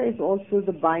water is also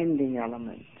the binding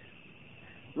element.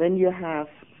 When you have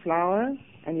flour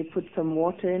and you put some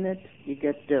water in it, you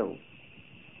get dough.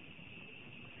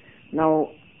 Now,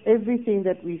 everything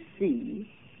that we see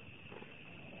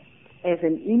as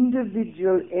an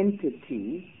individual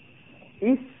entity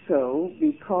is so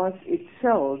because its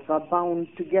cells are bound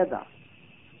together.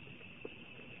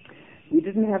 We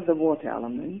didn't have the water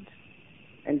element,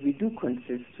 and we do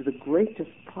consist to the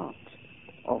greatest part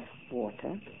of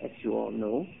water, as you all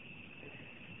know.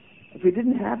 If we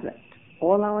didn't have that,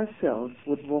 all our cells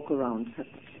would walk around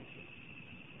separately.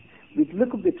 We'd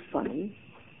look a bit funny,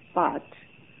 but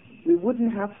we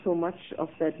wouldn't have so much of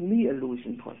that me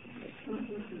illusion possibly.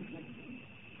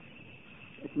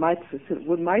 It might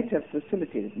have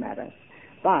facilitated matters,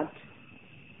 but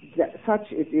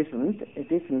such it isn't.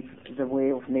 It isn't the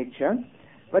way of nature.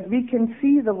 But we can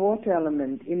see the water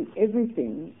element in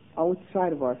everything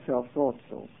outside of ourselves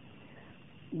also.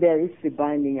 There is the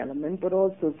binding element, but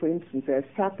also, for instance, there's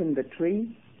sap in the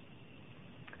tree,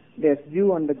 there's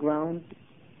dew on the ground,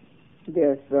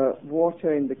 there's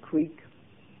water in the creek.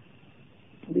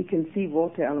 We can see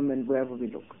water element wherever we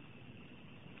look.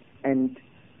 And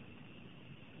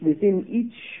within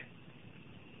each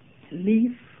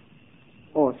leaf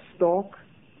or stalk,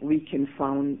 we can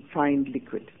find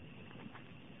liquid.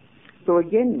 So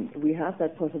again, we have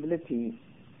that possibility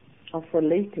of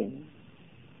relating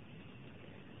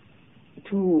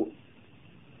to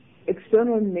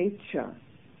external nature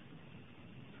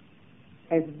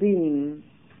as being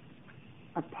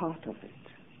a part of it,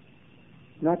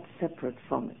 not separate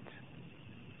from it.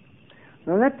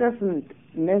 Now that doesn't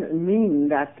mean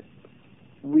that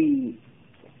we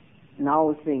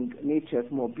now think nature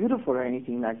is more beautiful or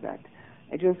anything like that.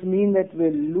 It just means that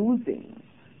we're losing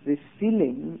this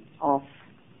feeling of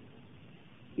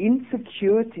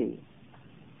insecurity,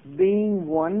 being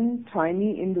one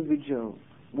tiny individual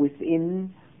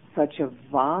within such a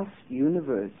vast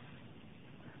universe,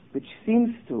 which seems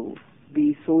to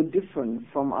be so different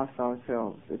from us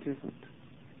ourselves. It isn't.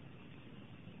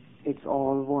 It's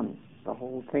all one, the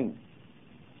whole thing.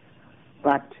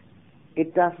 But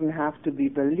it doesn't have to be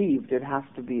believed, it has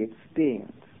to be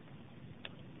experienced.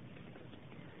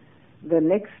 The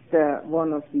next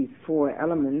one of these four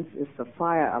elements is the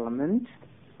fire element.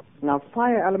 Now,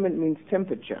 fire element means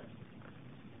temperature.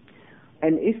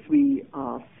 And if we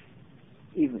are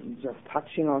even just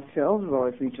touching ourselves, or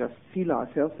if we just feel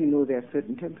ourselves, we know there's a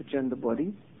certain temperature in the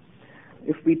body.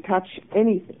 If we touch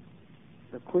anything,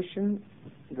 the cushion,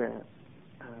 the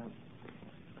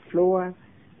floor,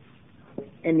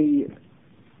 any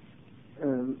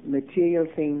material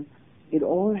thing, it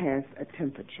all has a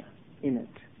temperature in it.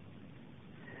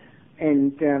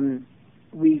 And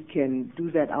we can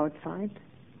do that outside.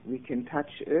 We can touch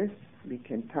earth. We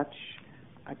can touch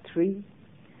a tree.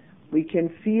 We can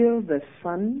feel the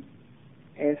sun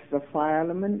as the fire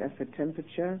element, as the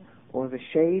temperature, or the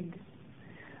shade.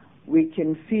 We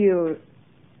can feel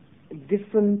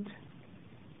different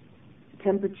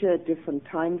temperature at different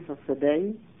times of the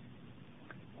day.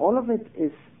 All of it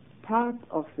is part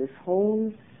of this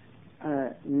whole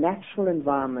natural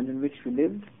environment in which we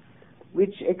live,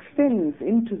 which extends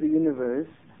into the universe,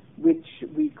 which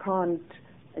we can't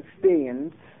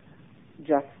experience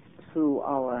just through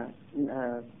our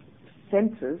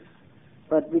senses,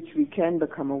 but which we can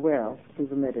become aware of through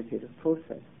the meditative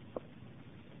process.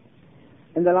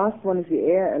 And the last one is the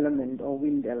air element or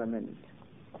wind element.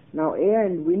 Now, air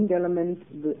and wind element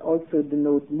also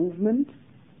denote movement,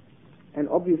 and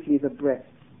obviously the breath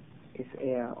is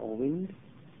air or wind.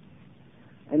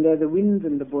 And there are the winds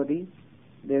in the body.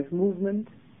 There's movement.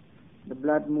 The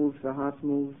blood moves, the heart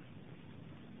moves,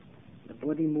 the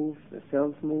body moves, the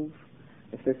cells move.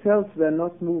 If the cells were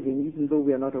not moving, even though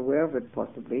we are not aware of it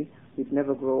possibly, we'd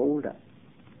never grow older.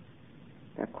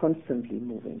 They're constantly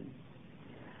moving.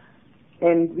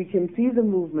 And we can see the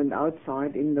movement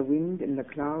outside in the wind, in the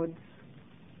clouds,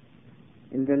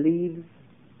 in the leaves.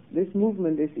 This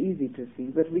movement is easy to see,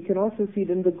 but we can also see it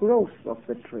in the growth of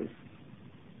the tree.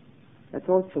 That's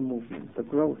also movement, the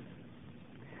growth.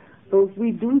 So if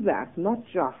we do that, not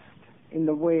just in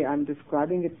the way I'm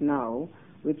describing it now,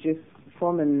 which is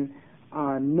from an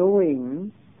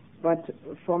knowing, but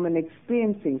from an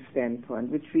experiencing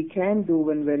standpoint, which we can do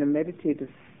when we're in a meditative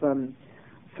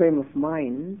frame of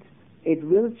mind, it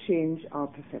will change our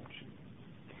perception.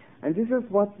 And this is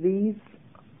what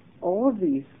all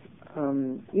these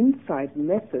insight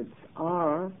methods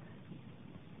are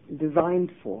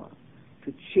designed for,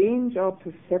 to change our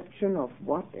perception of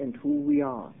what and who we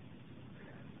are,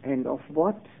 and of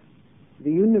what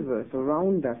the universe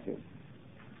around us is,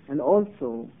 and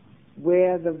also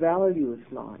where the values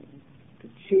lie, to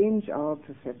change our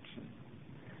perception.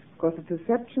 Because the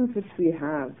perceptions which we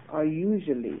have are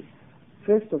usually,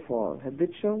 first of all,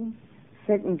 habitual,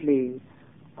 secondly,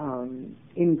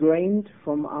 ingrained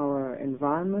from our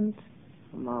environment,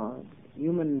 from our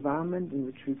human environment in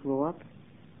which we grow up,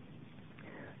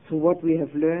 to what we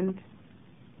have learned,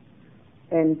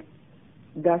 and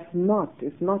this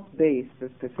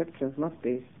perception is not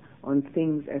based on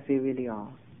things as they really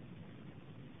are.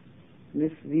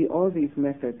 All these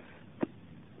methods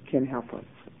can help us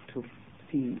to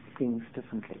see things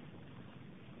differently.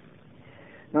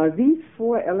 Now, these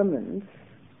four elements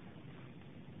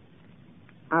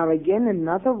are again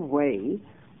another way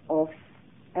of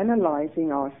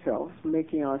analyzing ourselves,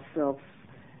 making ourselves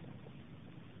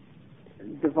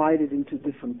divided into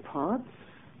different parts,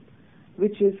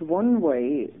 which is one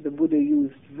way the Buddha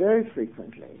used very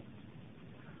frequently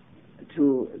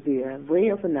to the way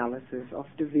of analysis of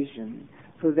division,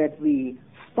 so that we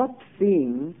stop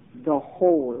seeing the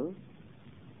whole,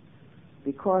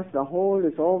 because the whole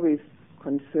is always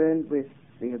concerned with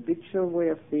the habitual way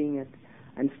of seeing it,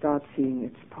 and start seeing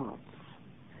its parts.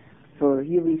 So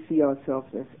here we see ourselves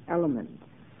as elements,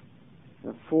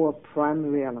 the four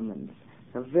primary elements,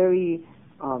 a very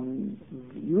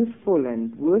useful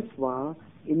and worthwhile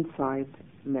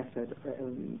method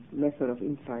of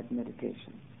insight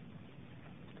meditation.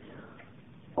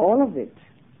 All of it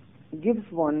gives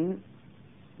one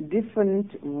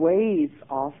different ways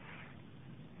of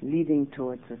leading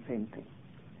towards the same thing.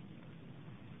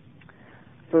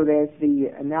 So there's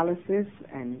the analysis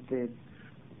and the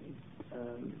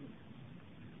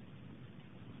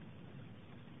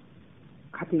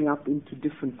cutting up into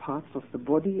different parts of the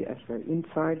body as the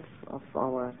insides of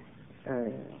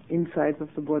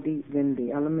the body, then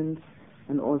the elements,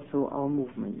 and also our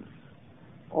movements.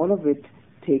 All of it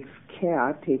takes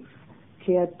care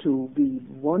to be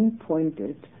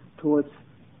one-pointed towards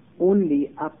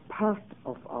only a part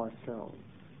of ourselves,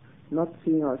 not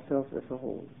seeing ourselves as a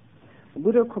whole. The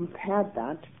Buddha compared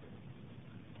that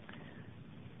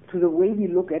to the way we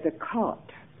look at a cart.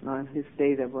 Now, in his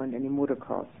day, there weren't any motor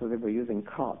carts, so they were using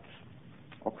carts,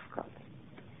 ox carts.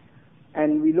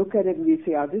 And we look at it and we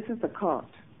say, this is a cart.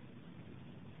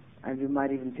 And we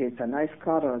might even say it's a nice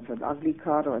cart, or it's an ugly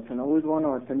cart, or it's an old one,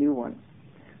 or it's a new one.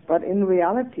 But in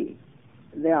reality,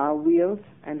 there are wheels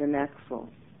and an axle,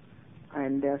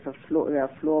 and there are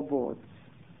floorboards,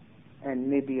 and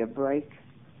maybe a brake,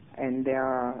 and there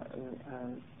are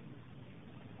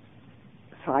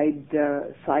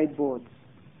sideboards.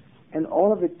 And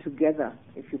all of it together,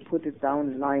 if you put it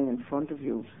down lying in front of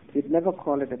you, you'd never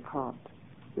call it a cart.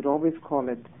 You'd always call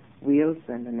it wheels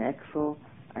and an axle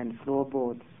and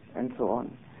floorboards and so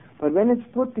on. But when it's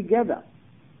put together,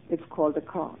 it's called a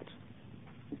cart.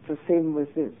 It's the same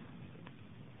with this.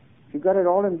 If you got it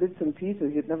all in bits and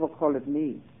pieces, you'd never call it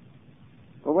me.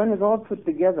 But when it's all put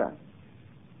together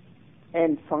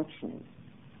and functioning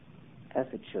as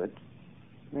it should,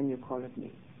 then you call it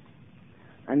me.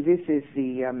 And this is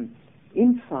the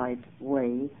insight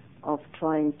way of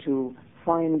trying to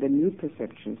find a new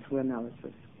perception through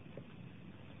analysis.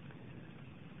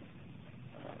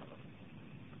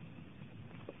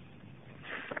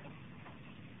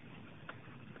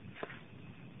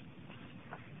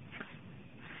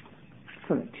 It's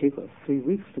going to take us 3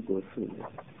 weeks to go through this.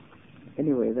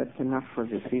 Anyway, that's enough for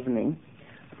this evening.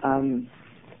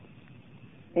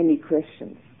 Any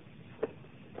questions?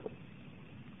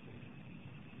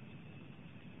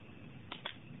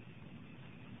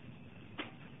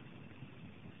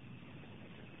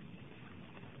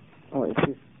 Oh, it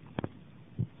is.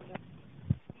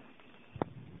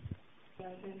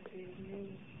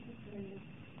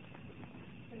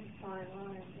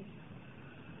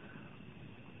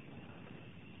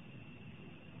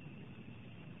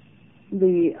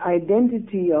 The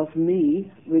identity of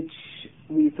me, which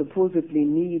we supposedly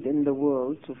need in the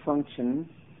world to function,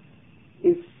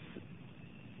 is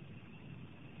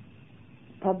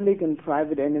public and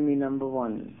private enemy number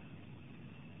one.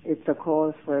 It's a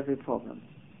cause for every problem.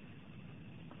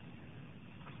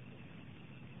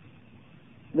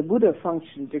 The Buddha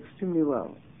functioned extremely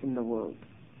well in the world,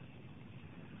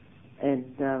 and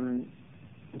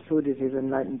so did his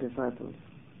enlightened disciples,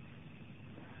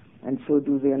 and so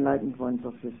do the enlightened ones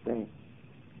of this day.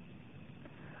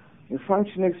 You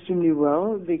function extremely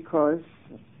well because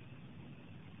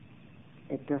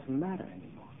it doesn't matter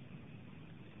anymore.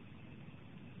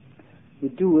 You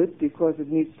do it because it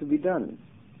needs to be done,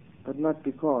 but not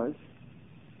because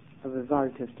a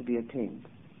result has to be attained.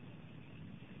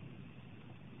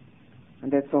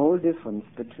 And that's the whole difference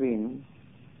between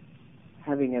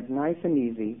having it nice and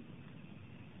easy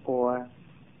or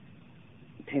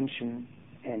tension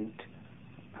and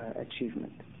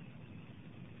achievement.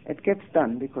 It gets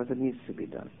done because it needs to be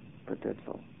done, but that's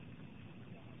all.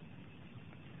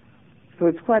 So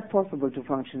it's quite possible to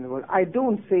function in the world. I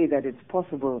don't say that it's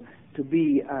possible to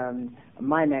be a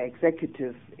minor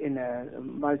executive in a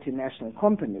multinational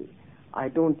company. I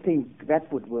don't think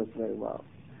that would work very well.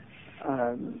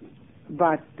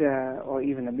 Or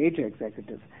even a major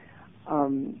executive.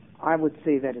 I would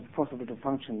say that it's possible to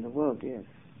function in the world, yes,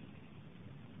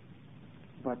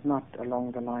 but not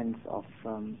along the lines of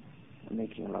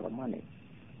making a lot of money.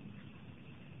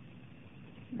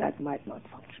 That might not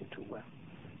function too well.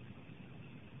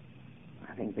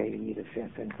 I think they need a fair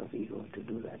sense of ego to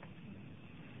do that.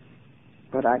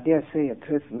 But I dare say a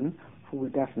person who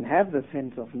doesn't have the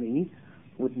sense of me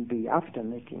wouldn't be after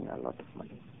making a lot of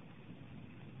money.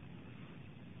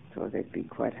 So they'd be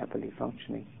quite happily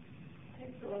functioning. It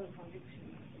takes a lot of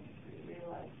conviction to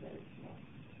realize that it's not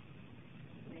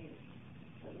me.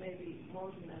 But maybe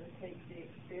more than that, it takes the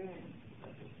experience of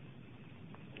it.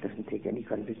 It doesn't take any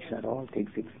conviction at all. It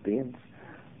takes experience.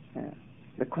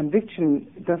 The conviction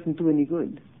doesn't do any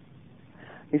good.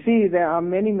 You see, there are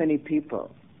many, many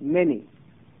people, many,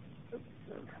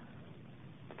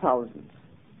 thousands,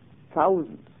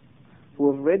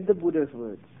 who have read the Buddha's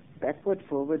words, backward,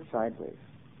 forward, sideways,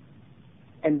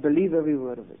 and believe every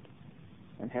word of it,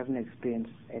 and haven't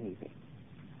experienced anything.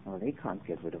 Oh, they can't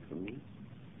get rid of the me.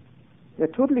 They're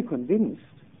totally convinced,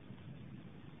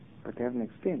 but they haven't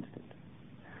experienced it.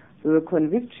 So the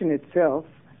conviction itself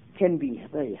can be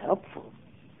very helpful.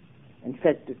 In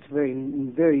fact, it's very,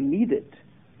 very needed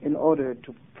in order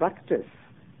to practice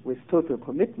with total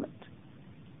commitment.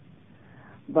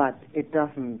 But it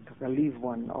doesn't relieve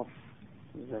one of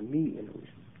the me illusion.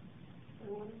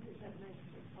 So what is it that makes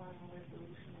the final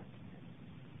resolution at the end?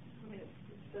 I mean,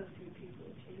 it's so few people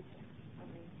achieve it. I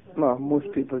mean, Well,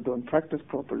 most people don't practice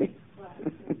properly.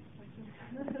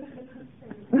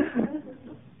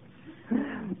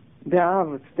 There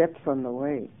are steps on the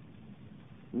way,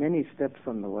 many steps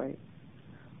on the way,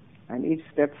 and each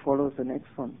step follows the next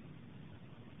one.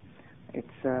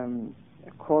 It's a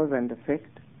cause and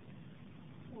effect.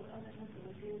 Well, I don't know if it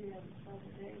was really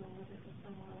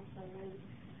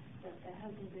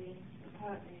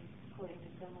apparently, according to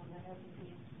someone, there hasn't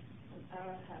been an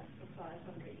arahat for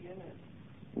 500 units.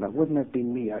 That wouldn't have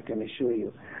been me, I can assure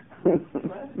you.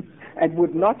 What? It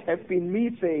would not have been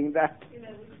me saying that. You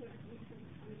know,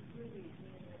 we really mean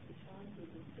that the chances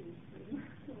are pretty slim.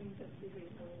 We considering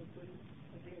how many Buddhists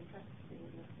have been practicing in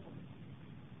this one.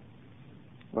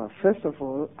 Well, first of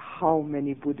all, how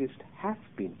many Buddhists have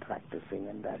been practicing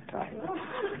in that time?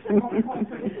 There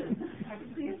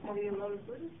seems to be a lot of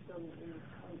Buddhists in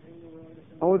the world.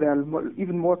 Oh, there are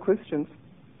even more Christians.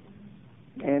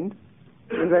 And?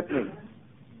 What does that mean?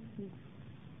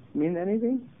 Mean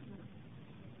anything?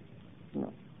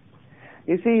 No.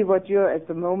 You see, what you're at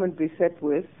the moment beset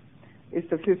with is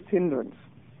the fifth hindrance.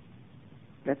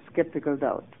 That's skeptical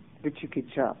doubt,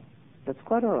 vicikicca. That's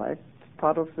quite all right. It's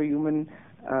part of the human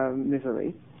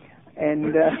misery.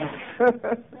 And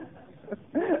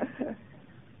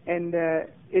and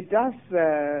it does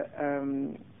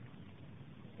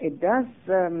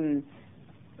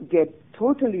get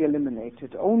totally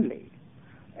eliminated only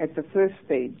at the first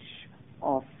stage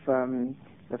of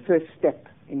the first step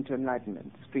into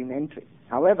enlightenment, stream entry.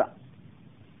 However,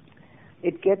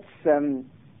 it gets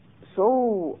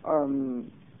so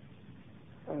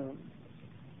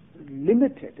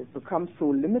limited, it becomes so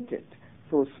limited,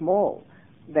 so small,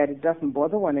 that it doesn't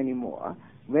bother one anymore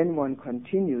when one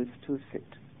continues to sit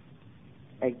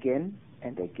again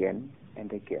and again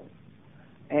and again.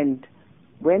 And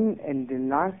then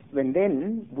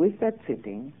with that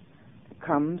sitting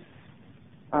comes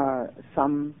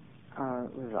some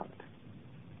result.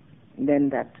 And then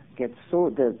that gets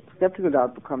the skeptical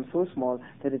doubt becomes so small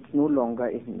that it's no longer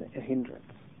a hindrance.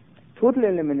 Total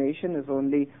elimination is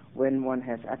only when one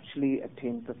has actually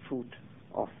attained the fruit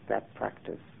of that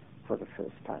practice for the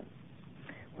first time.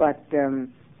 But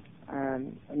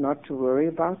not to worry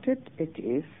about it, it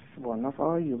is one of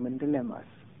our human dilemmas.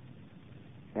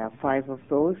 There are 5 of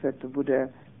those that the Buddha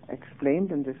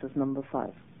explained, and this is number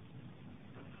 5.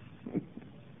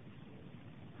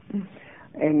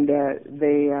 And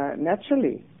they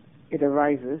naturally, it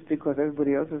arises because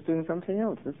everybody else is doing something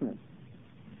else, isn't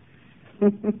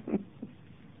it?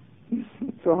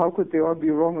 So how could they all be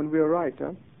wrong and we're right,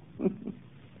 huh?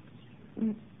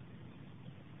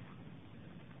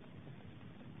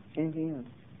 Anything else?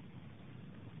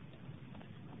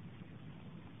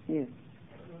 Yes.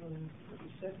 You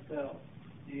said about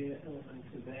the element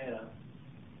of air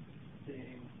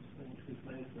being linked with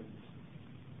movement,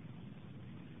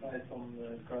 both on the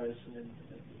gross and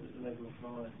at the level of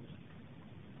mind.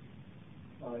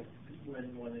 Like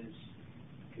when one is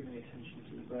giving attention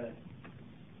to the breath,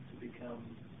 to become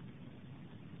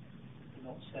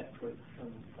not separate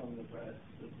from the breath,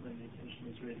 but when the attention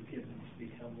is really given to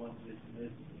become one with the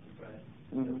movement of the breath,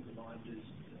 so the mind is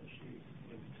actually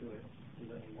linked to it.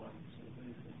 There's only one sort of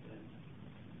movement there.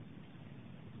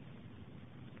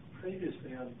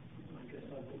 Previously, I guess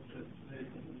I looked at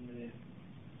movement in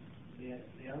the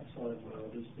outside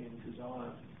world as being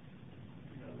desire,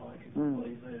 like if the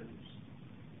body moves.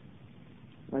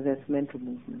 Well, that's mental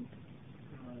movement.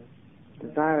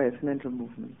 Desire is mental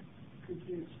movement. Could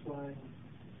you explain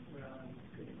where I'm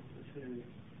getting the two?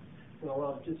 Well,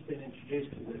 I've just been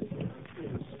introduced to this, so it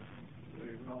feels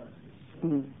very right.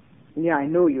 Yeah, I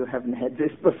know you haven't had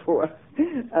this before.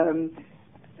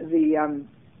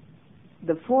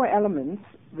 The 4 elements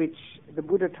which the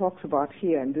Buddha talks about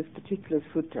here in this particular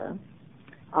sutta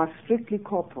are strictly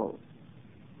corporal,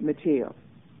 material.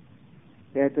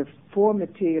 They're the 4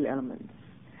 material elements.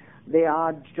 They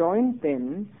are joined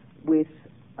then with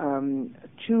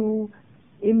 2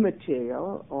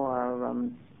 immaterial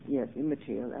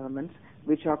immaterial elements,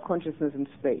 which are consciousness and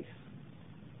space.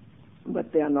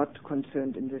 But they are not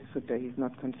concerned in this sutta. He's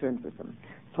not concerned with them.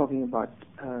 He's talking about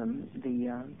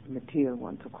the material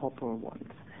ones, the corporal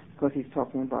ones, because he's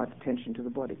talking about attention to the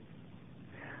body.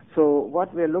 So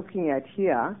what we're looking at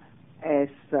here as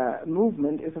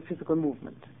movement is a physical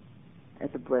movement.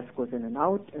 As the breath goes in and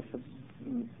out, as the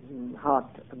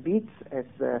heart beats, as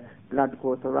the blood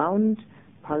goes around,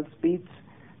 pulse beats,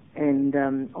 and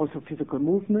also physical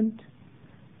movement,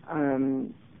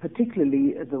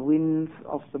 particularly the winds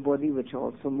of the body, which are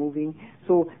also moving.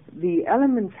 So the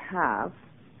elements have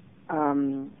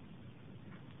a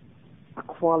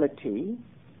quality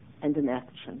and an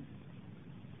action,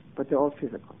 but they're all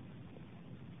physical.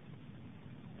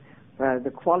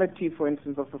 The quality, for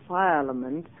instance, of the fire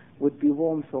element would be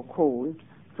warmth or cold,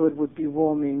 so it would be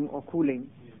warming or cooling.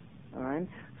 All right.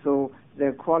 So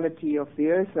the quality of the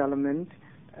earth element,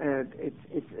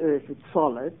 it's earth, it's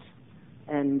solid,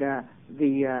 and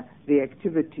the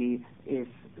activity is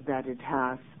that it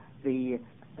has the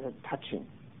touching.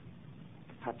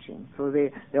 So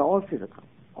they're all physical,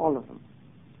 all of them.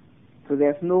 So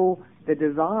the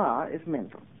desire is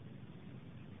mental.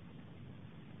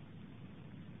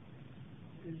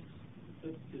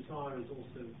 But desire is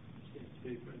also seems to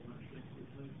be very much linked with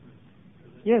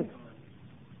movement. Yes,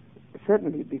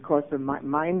 certainly, because the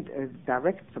mind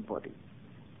directs the body.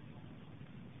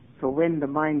 So when the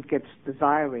mind gets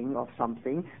desiring of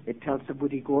something, it tells the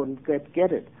body, go and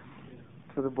get it.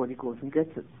 Yeah. So the body goes and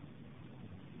gets it.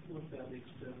 What about the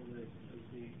external, as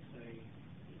the, say,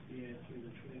 the air through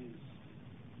the trees?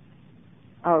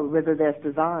 Oh, whether there's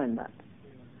desire in that.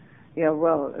 Yeah. Yeah,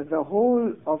 well, the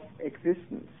whole of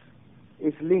existence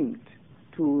is linked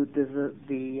to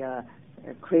the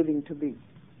craving to be.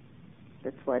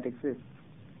 That's why it exists.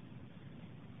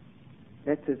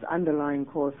 That's its underlying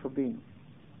cause for being.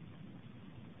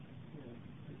 Yeah.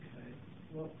 Okay.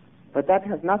 Well, But that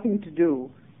has nothing to do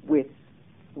with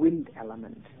wind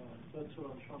element. that's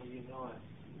what I'm trying to unite.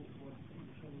 What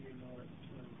I'm trying to unite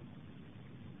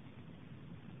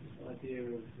this idea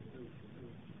of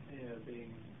air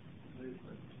being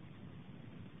movement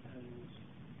and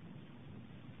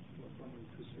what one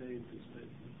perceives as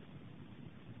movement.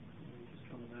 I'm just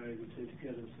trying to marry the two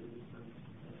together so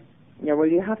that Yeah, well,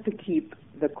 you have to keep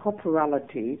the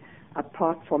corporality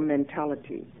apart from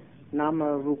mentality.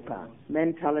 Nama, rupa,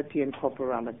 mentality and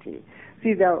corporality.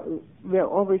 See, we're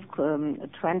always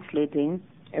translating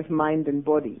as mind and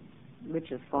body,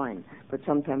 which is fine, but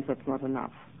sometimes that's not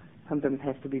enough. Sometimes it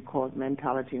has to be called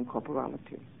mentality and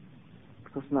corporality,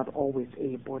 because not always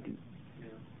a body. Yeah.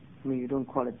 I mean, you don't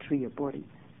call a tree a body.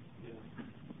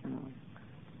 Yeah.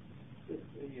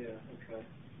 Yeah, okay.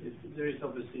 There is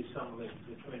obviously some link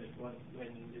between it when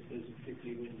if there's a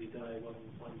particularly windy day,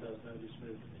 one does notice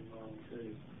movement in mind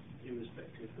too,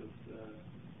 irrespective of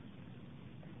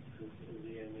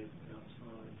the air movement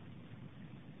outside.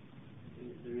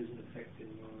 There is an effect in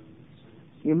mind.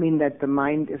 You mean that the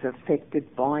mind is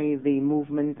affected by the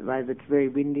movement, by it's very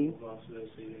windy? Or vice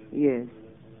versa, yeah.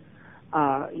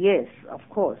 Yes. Yes, of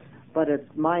course. But a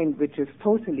mind which is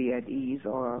totally at ease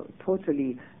or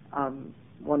totally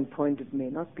one point, it may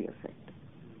not be affected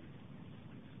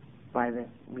by the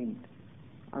wind.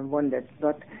 And one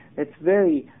that's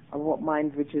very,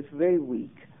 mind which is very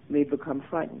weak may become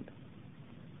frightened.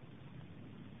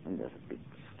 And there's a big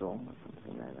storm or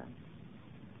something like that.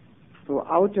 So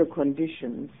outer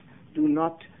conditions do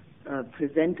not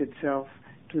present itself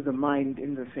to the mind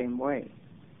in the same way.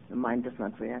 The mind does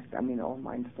not react. I mean, all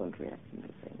minds don't react in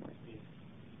the same way.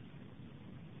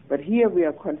 But here we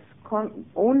are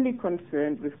only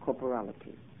concerned with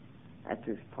corporality at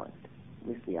this point,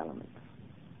 with the elements.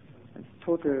 It's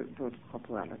total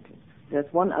corporality.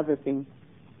 There's one other thing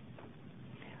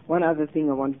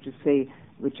I wanted to say,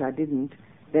 which I didn't,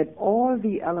 that all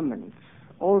the elements,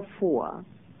 all four,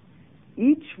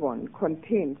 each one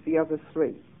contains the other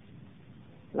three.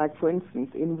 Like, for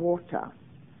instance, in water,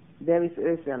 there is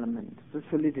earth element, the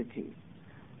solidity.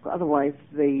 Otherwise,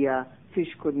 the fish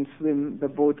couldn't swim, the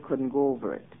boat couldn't go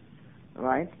over it,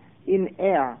 right? In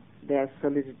air, there's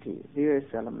solidity, the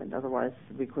earth element. Otherwise,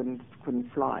 we couldn't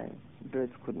fly,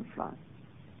 birds couldn't fly,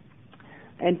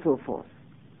 and so forth.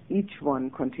 Each one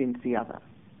contains the other.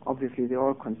 Obviously, they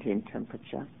all contain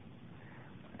temperature,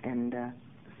 and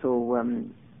so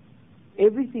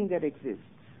everything that exists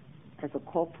as a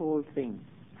corporal thing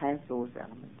has those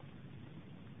elements.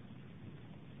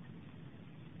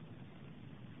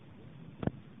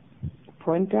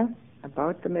 Pointer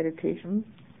about the meditation.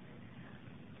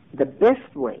 The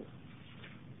best way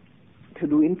to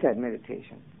do insight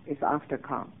meditation is after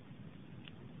calm.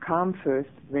 Calm first,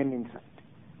 then insight.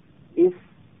 If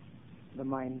the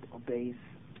mind obeys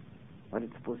what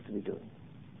it's supposed to be doing.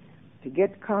 To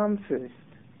get calm first,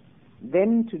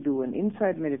 then to do an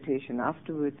insight meditation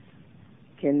afterwards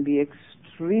can be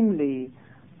extremely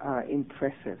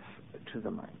impressive to the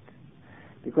mind.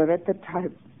 Because at the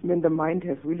time when the mind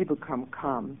has really become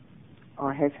calm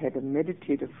or has had a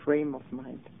meditative frame of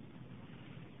mind,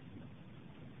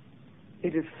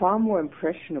 it is far more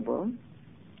impressionable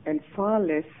and far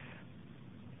less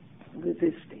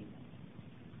resisting.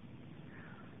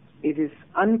 It is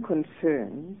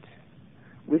unconcerned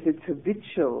with its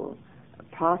habitual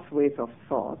pathways of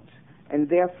thought and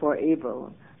therefore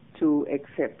able to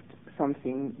accept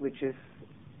something which is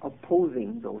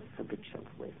opposing those habitual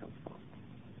ways of thought.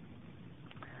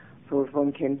 So if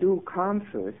one can do calm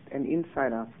first and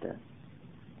insight after,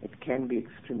 it can be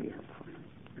extremely helpful.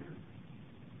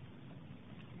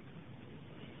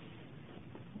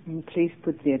 And please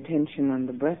put the attention on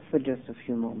the breath for just a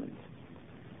few moments.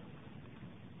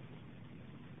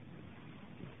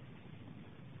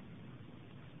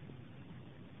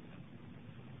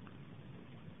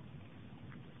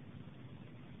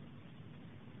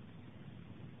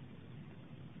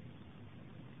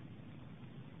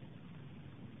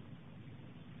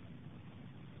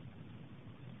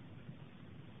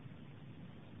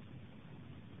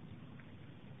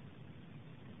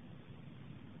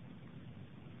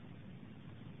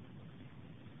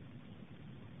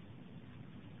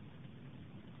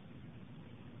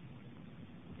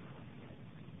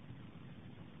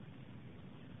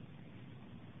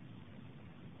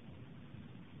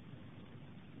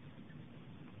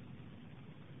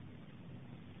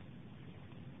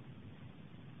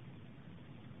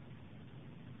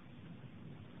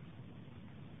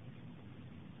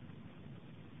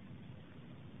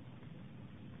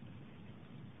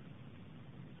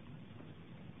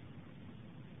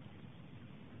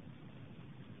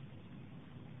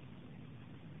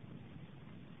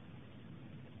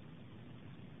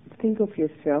 Think of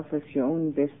yourself as your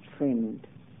own best friend,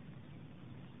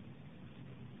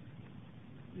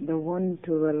 the one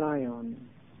to rely on.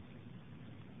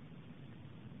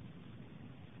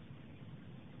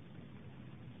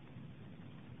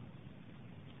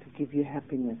 To give you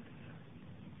happiness,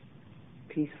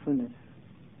 peacefulness,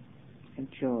 and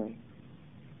joy.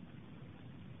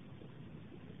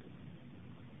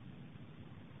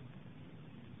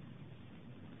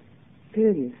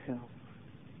 Fill yourself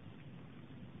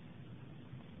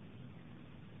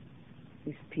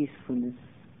with peacefulness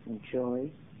and joy.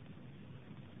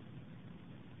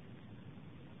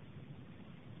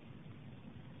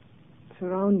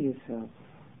 Surround yourself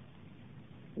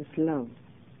with love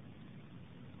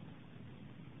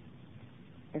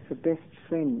as a best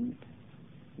friend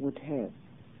would have.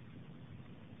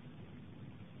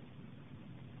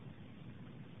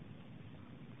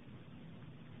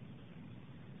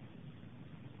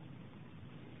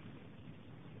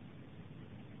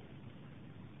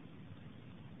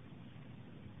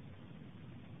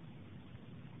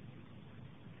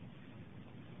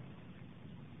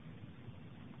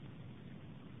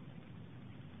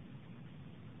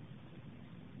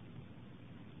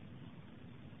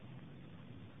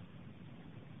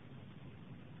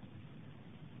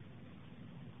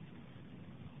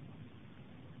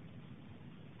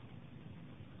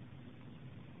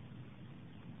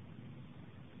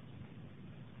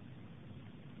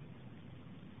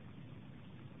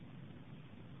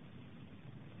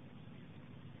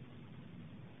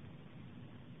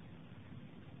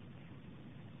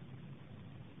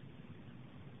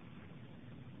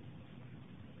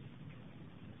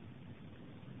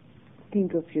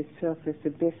 Think of yourself as the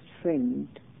best friend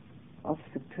of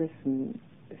the person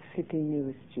sitting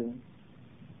nearest you.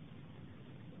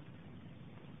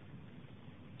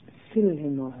 Fill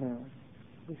him or her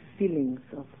with feelings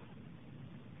of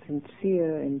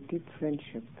sincere and deep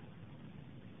friendship,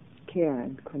 care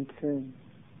and concern.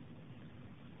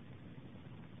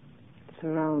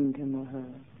 Surround him or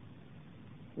her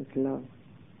with love.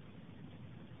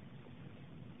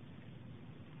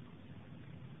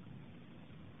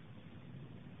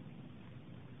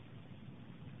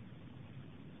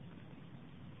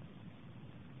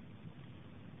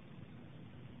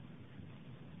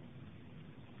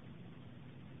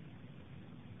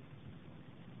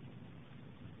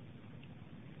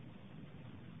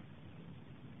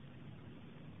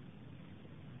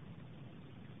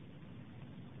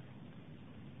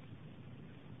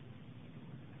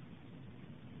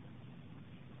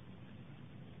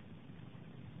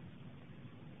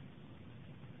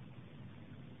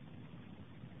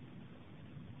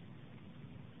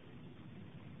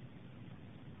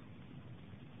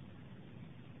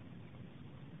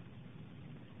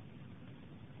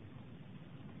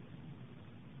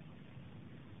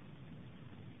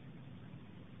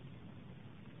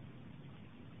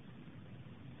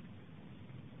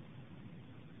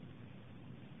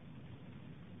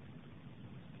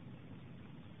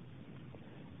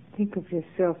 Think of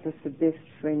yourself as the best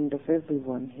friend of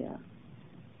everyone here.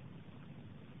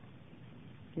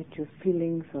 Let your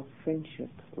feelings of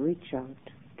friendship reach out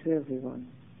to everyone.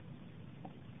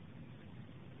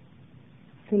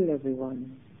 Fill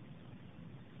everyone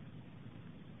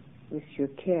with your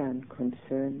care and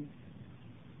concern.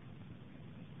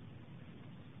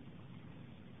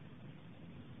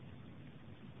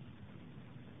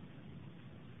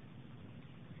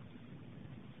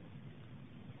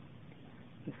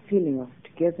 The feeling of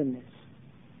togetherness,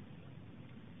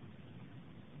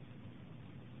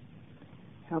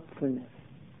 helpfulness,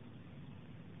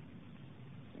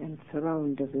 and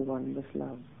surround everyone with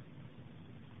love.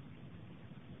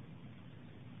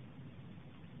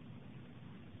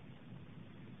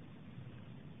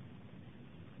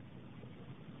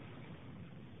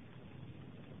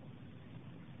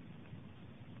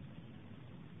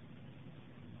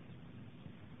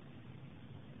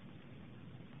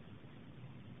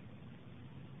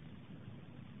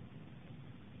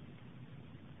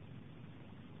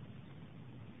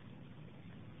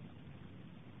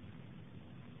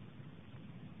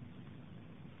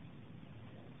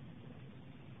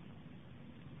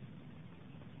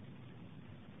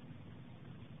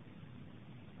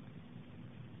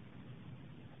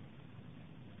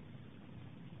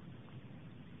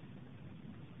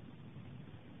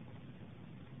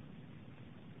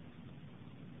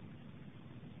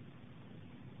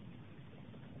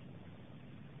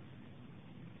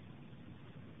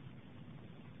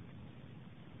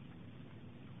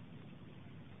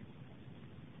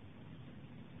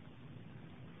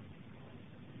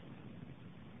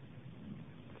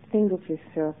 Think of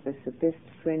yourself as the best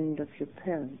friend of your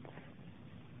parents.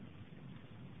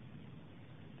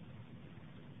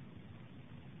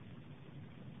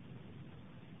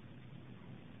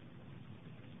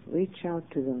 reach out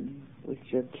to them with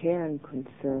your care and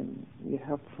concern, your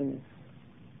helpfulness.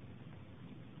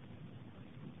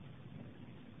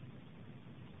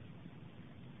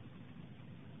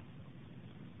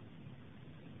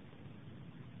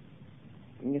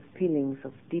 And your feelings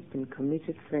of deep and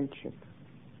committed friendship,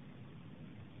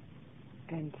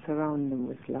 and surround them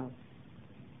with love.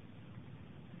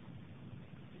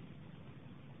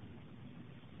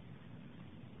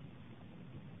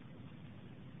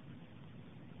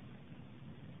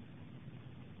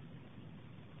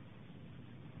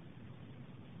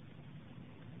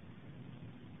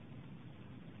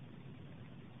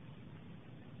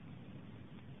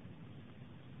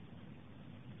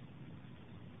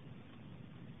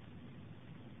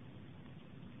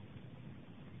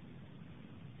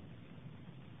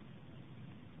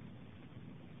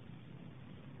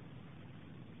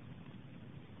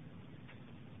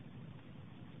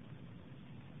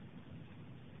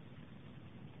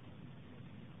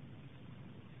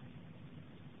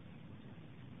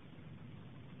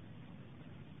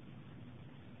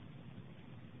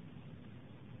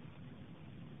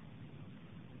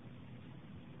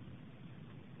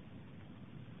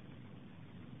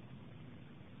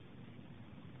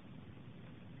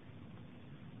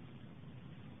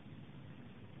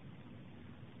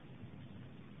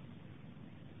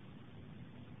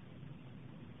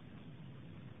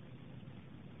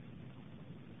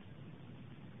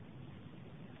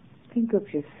 Think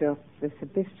of yourself as the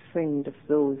best friend of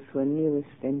those who are nearest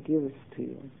and dearest to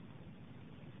you.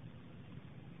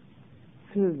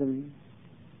 Fill them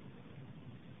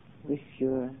with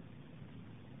your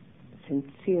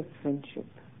sincere friendship,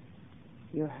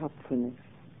 your helpfulness,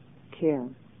 care,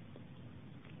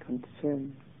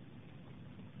 concern.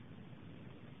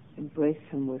 Embrace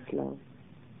them with love.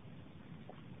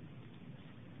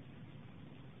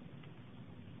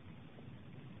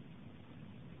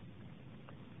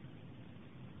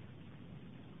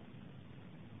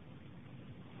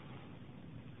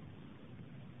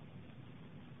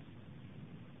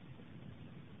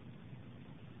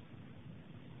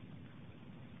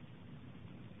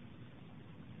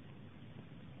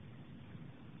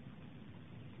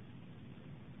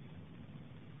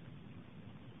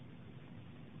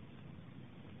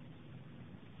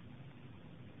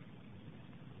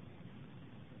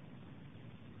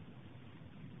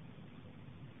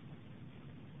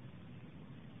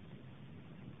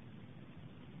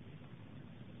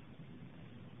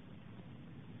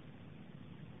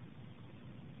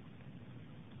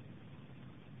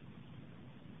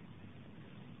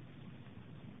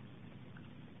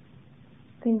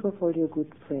 Think of all your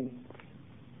good friends.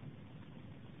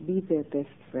 Be their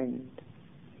best friend.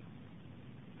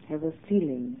 Have a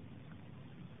feeling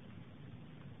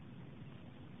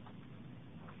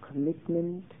of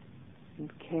commitment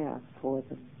and care for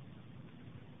them.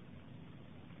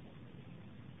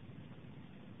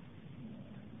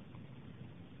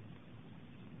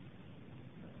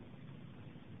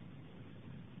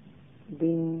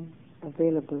 Being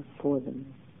available for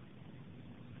them.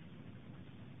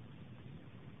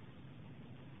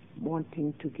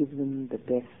 Wanting to give them the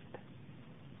best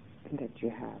that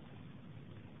you have.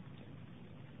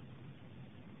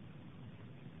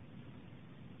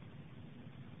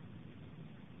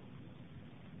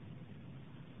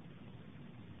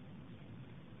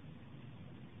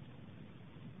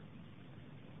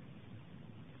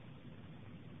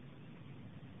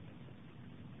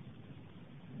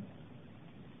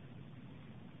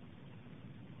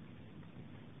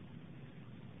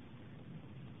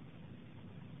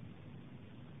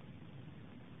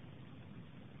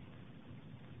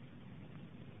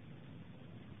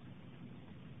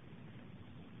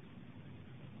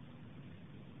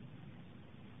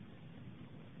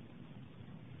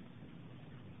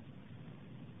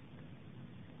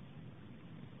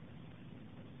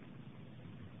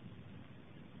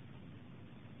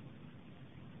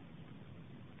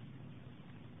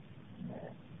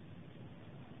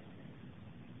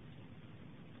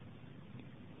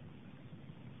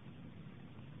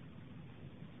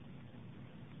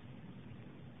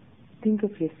 Think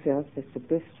of yourself as the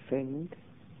best friend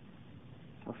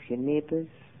of your neighbors,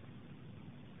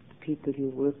 the people you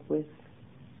work with,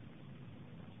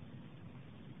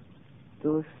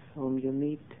 those whom you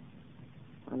meet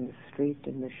on the street,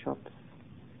 in the shops,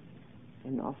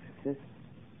 in offices.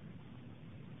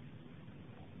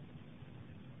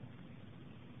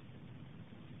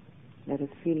 Let a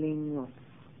feeling of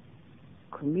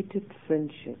committed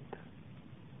friendship,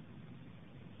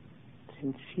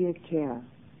 sincere care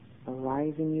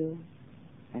arise in you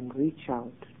and reach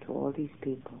out to all these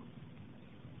people,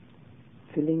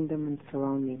 filling them and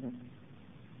surrounding them.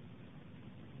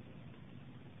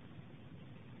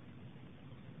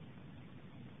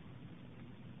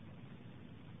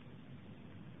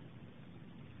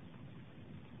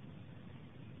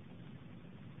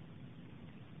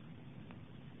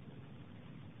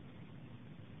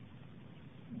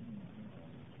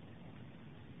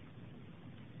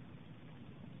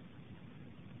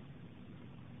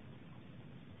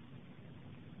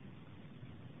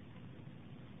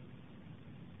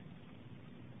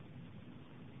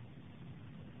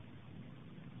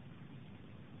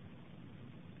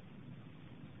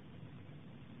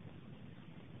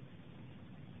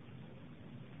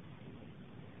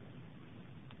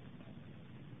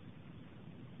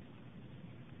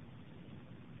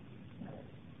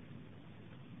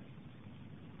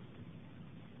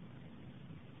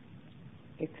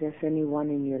 If there's anyone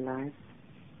in your life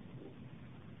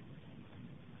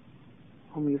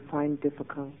whom you find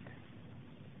difficult,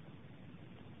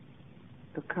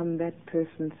 become that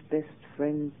person's best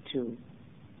friend too,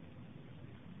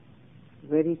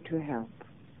 ready to help,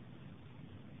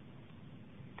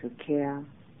 to care,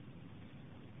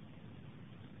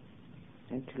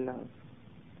 and to love.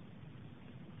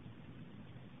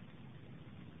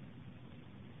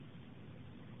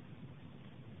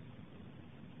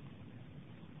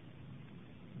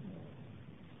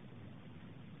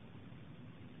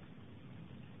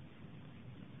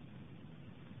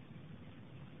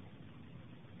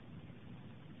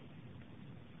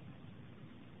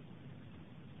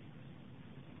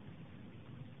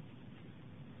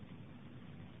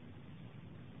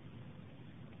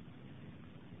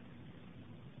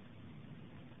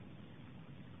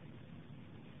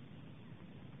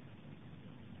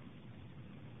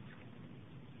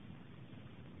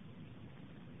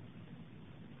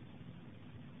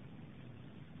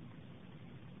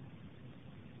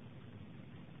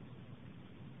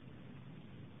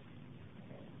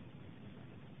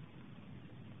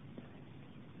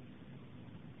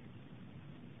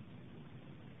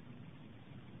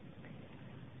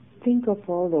 Think of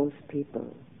all those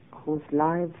people whose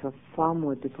lives are far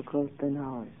more difficult than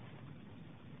ours.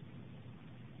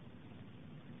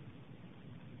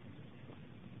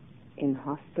 In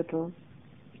hospital,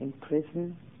 in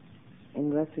prison,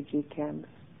 in refugee camps.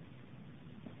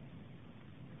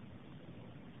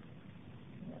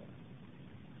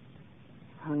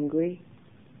 Hungry,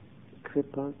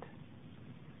 crippled,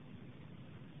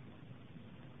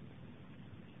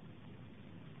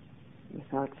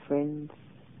 without friends,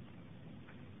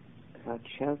 without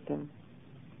shelter.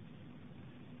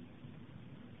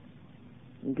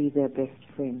 Be their best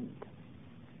friend.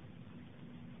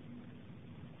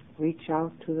 Reach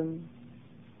out to them,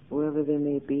 wherever they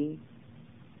may be,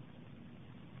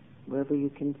 wherever you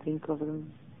can think of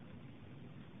them.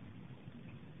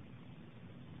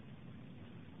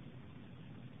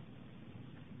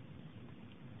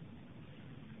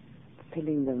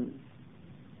 Filling them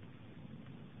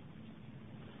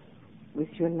with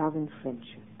your love and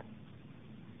friendship,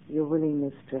 your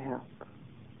willingness to help,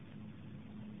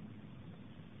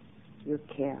 your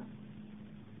care.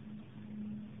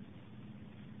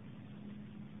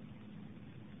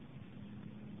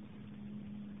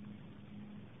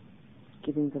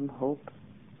 Giving them hope.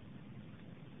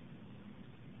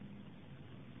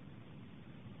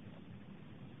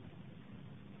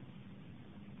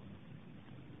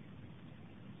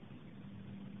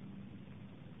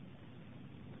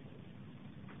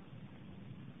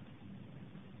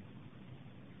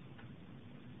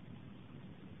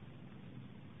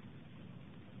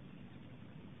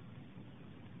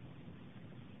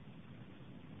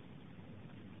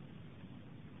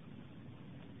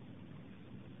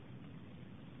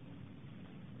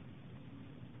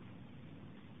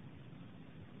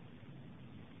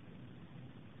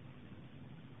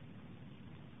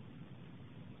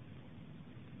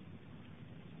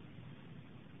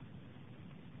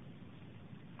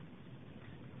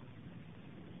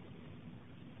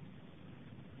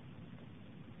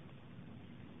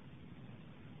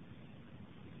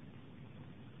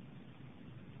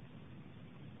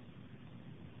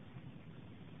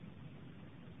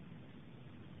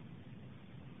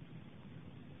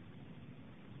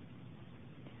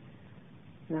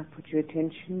 Now put your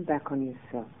attention back on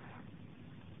yourself.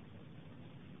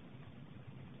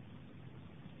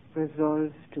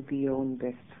 Resolve to be your own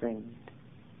best friend,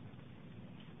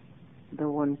 the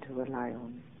one to rely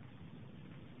on.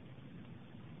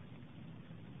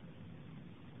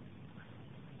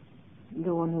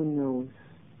 The one who knows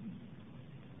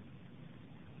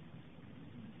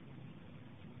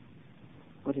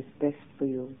what is best for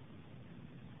you.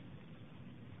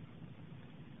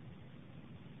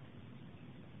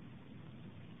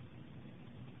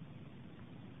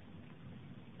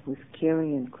 Who is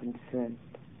caring and concerned.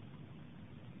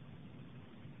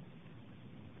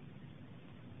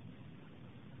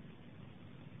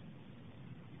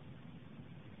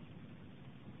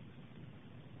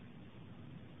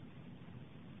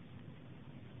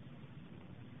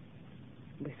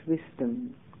 With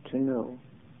wisdom to know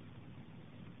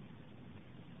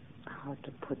how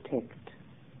to protect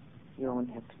your own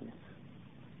happiness.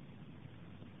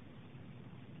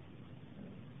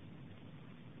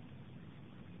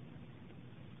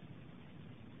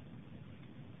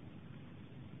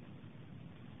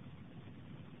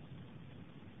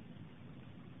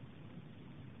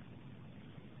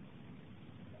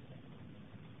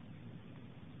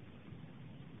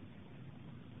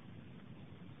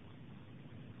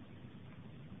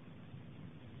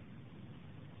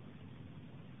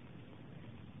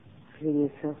 feel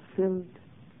yourself filled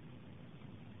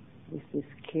with this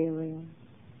caring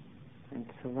and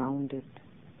surrounded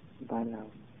by love.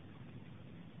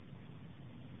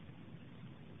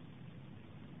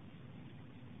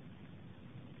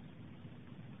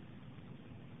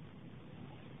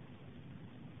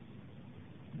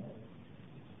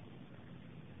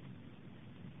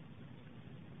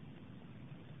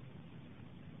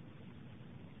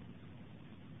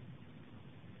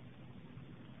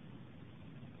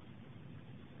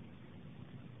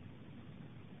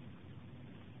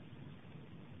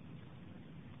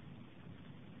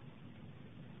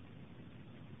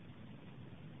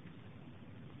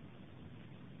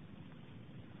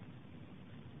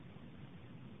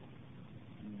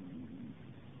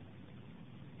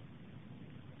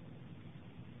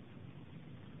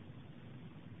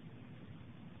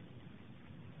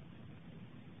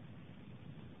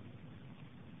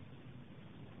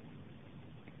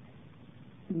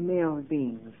 May our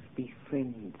beings be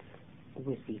friends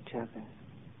with each other.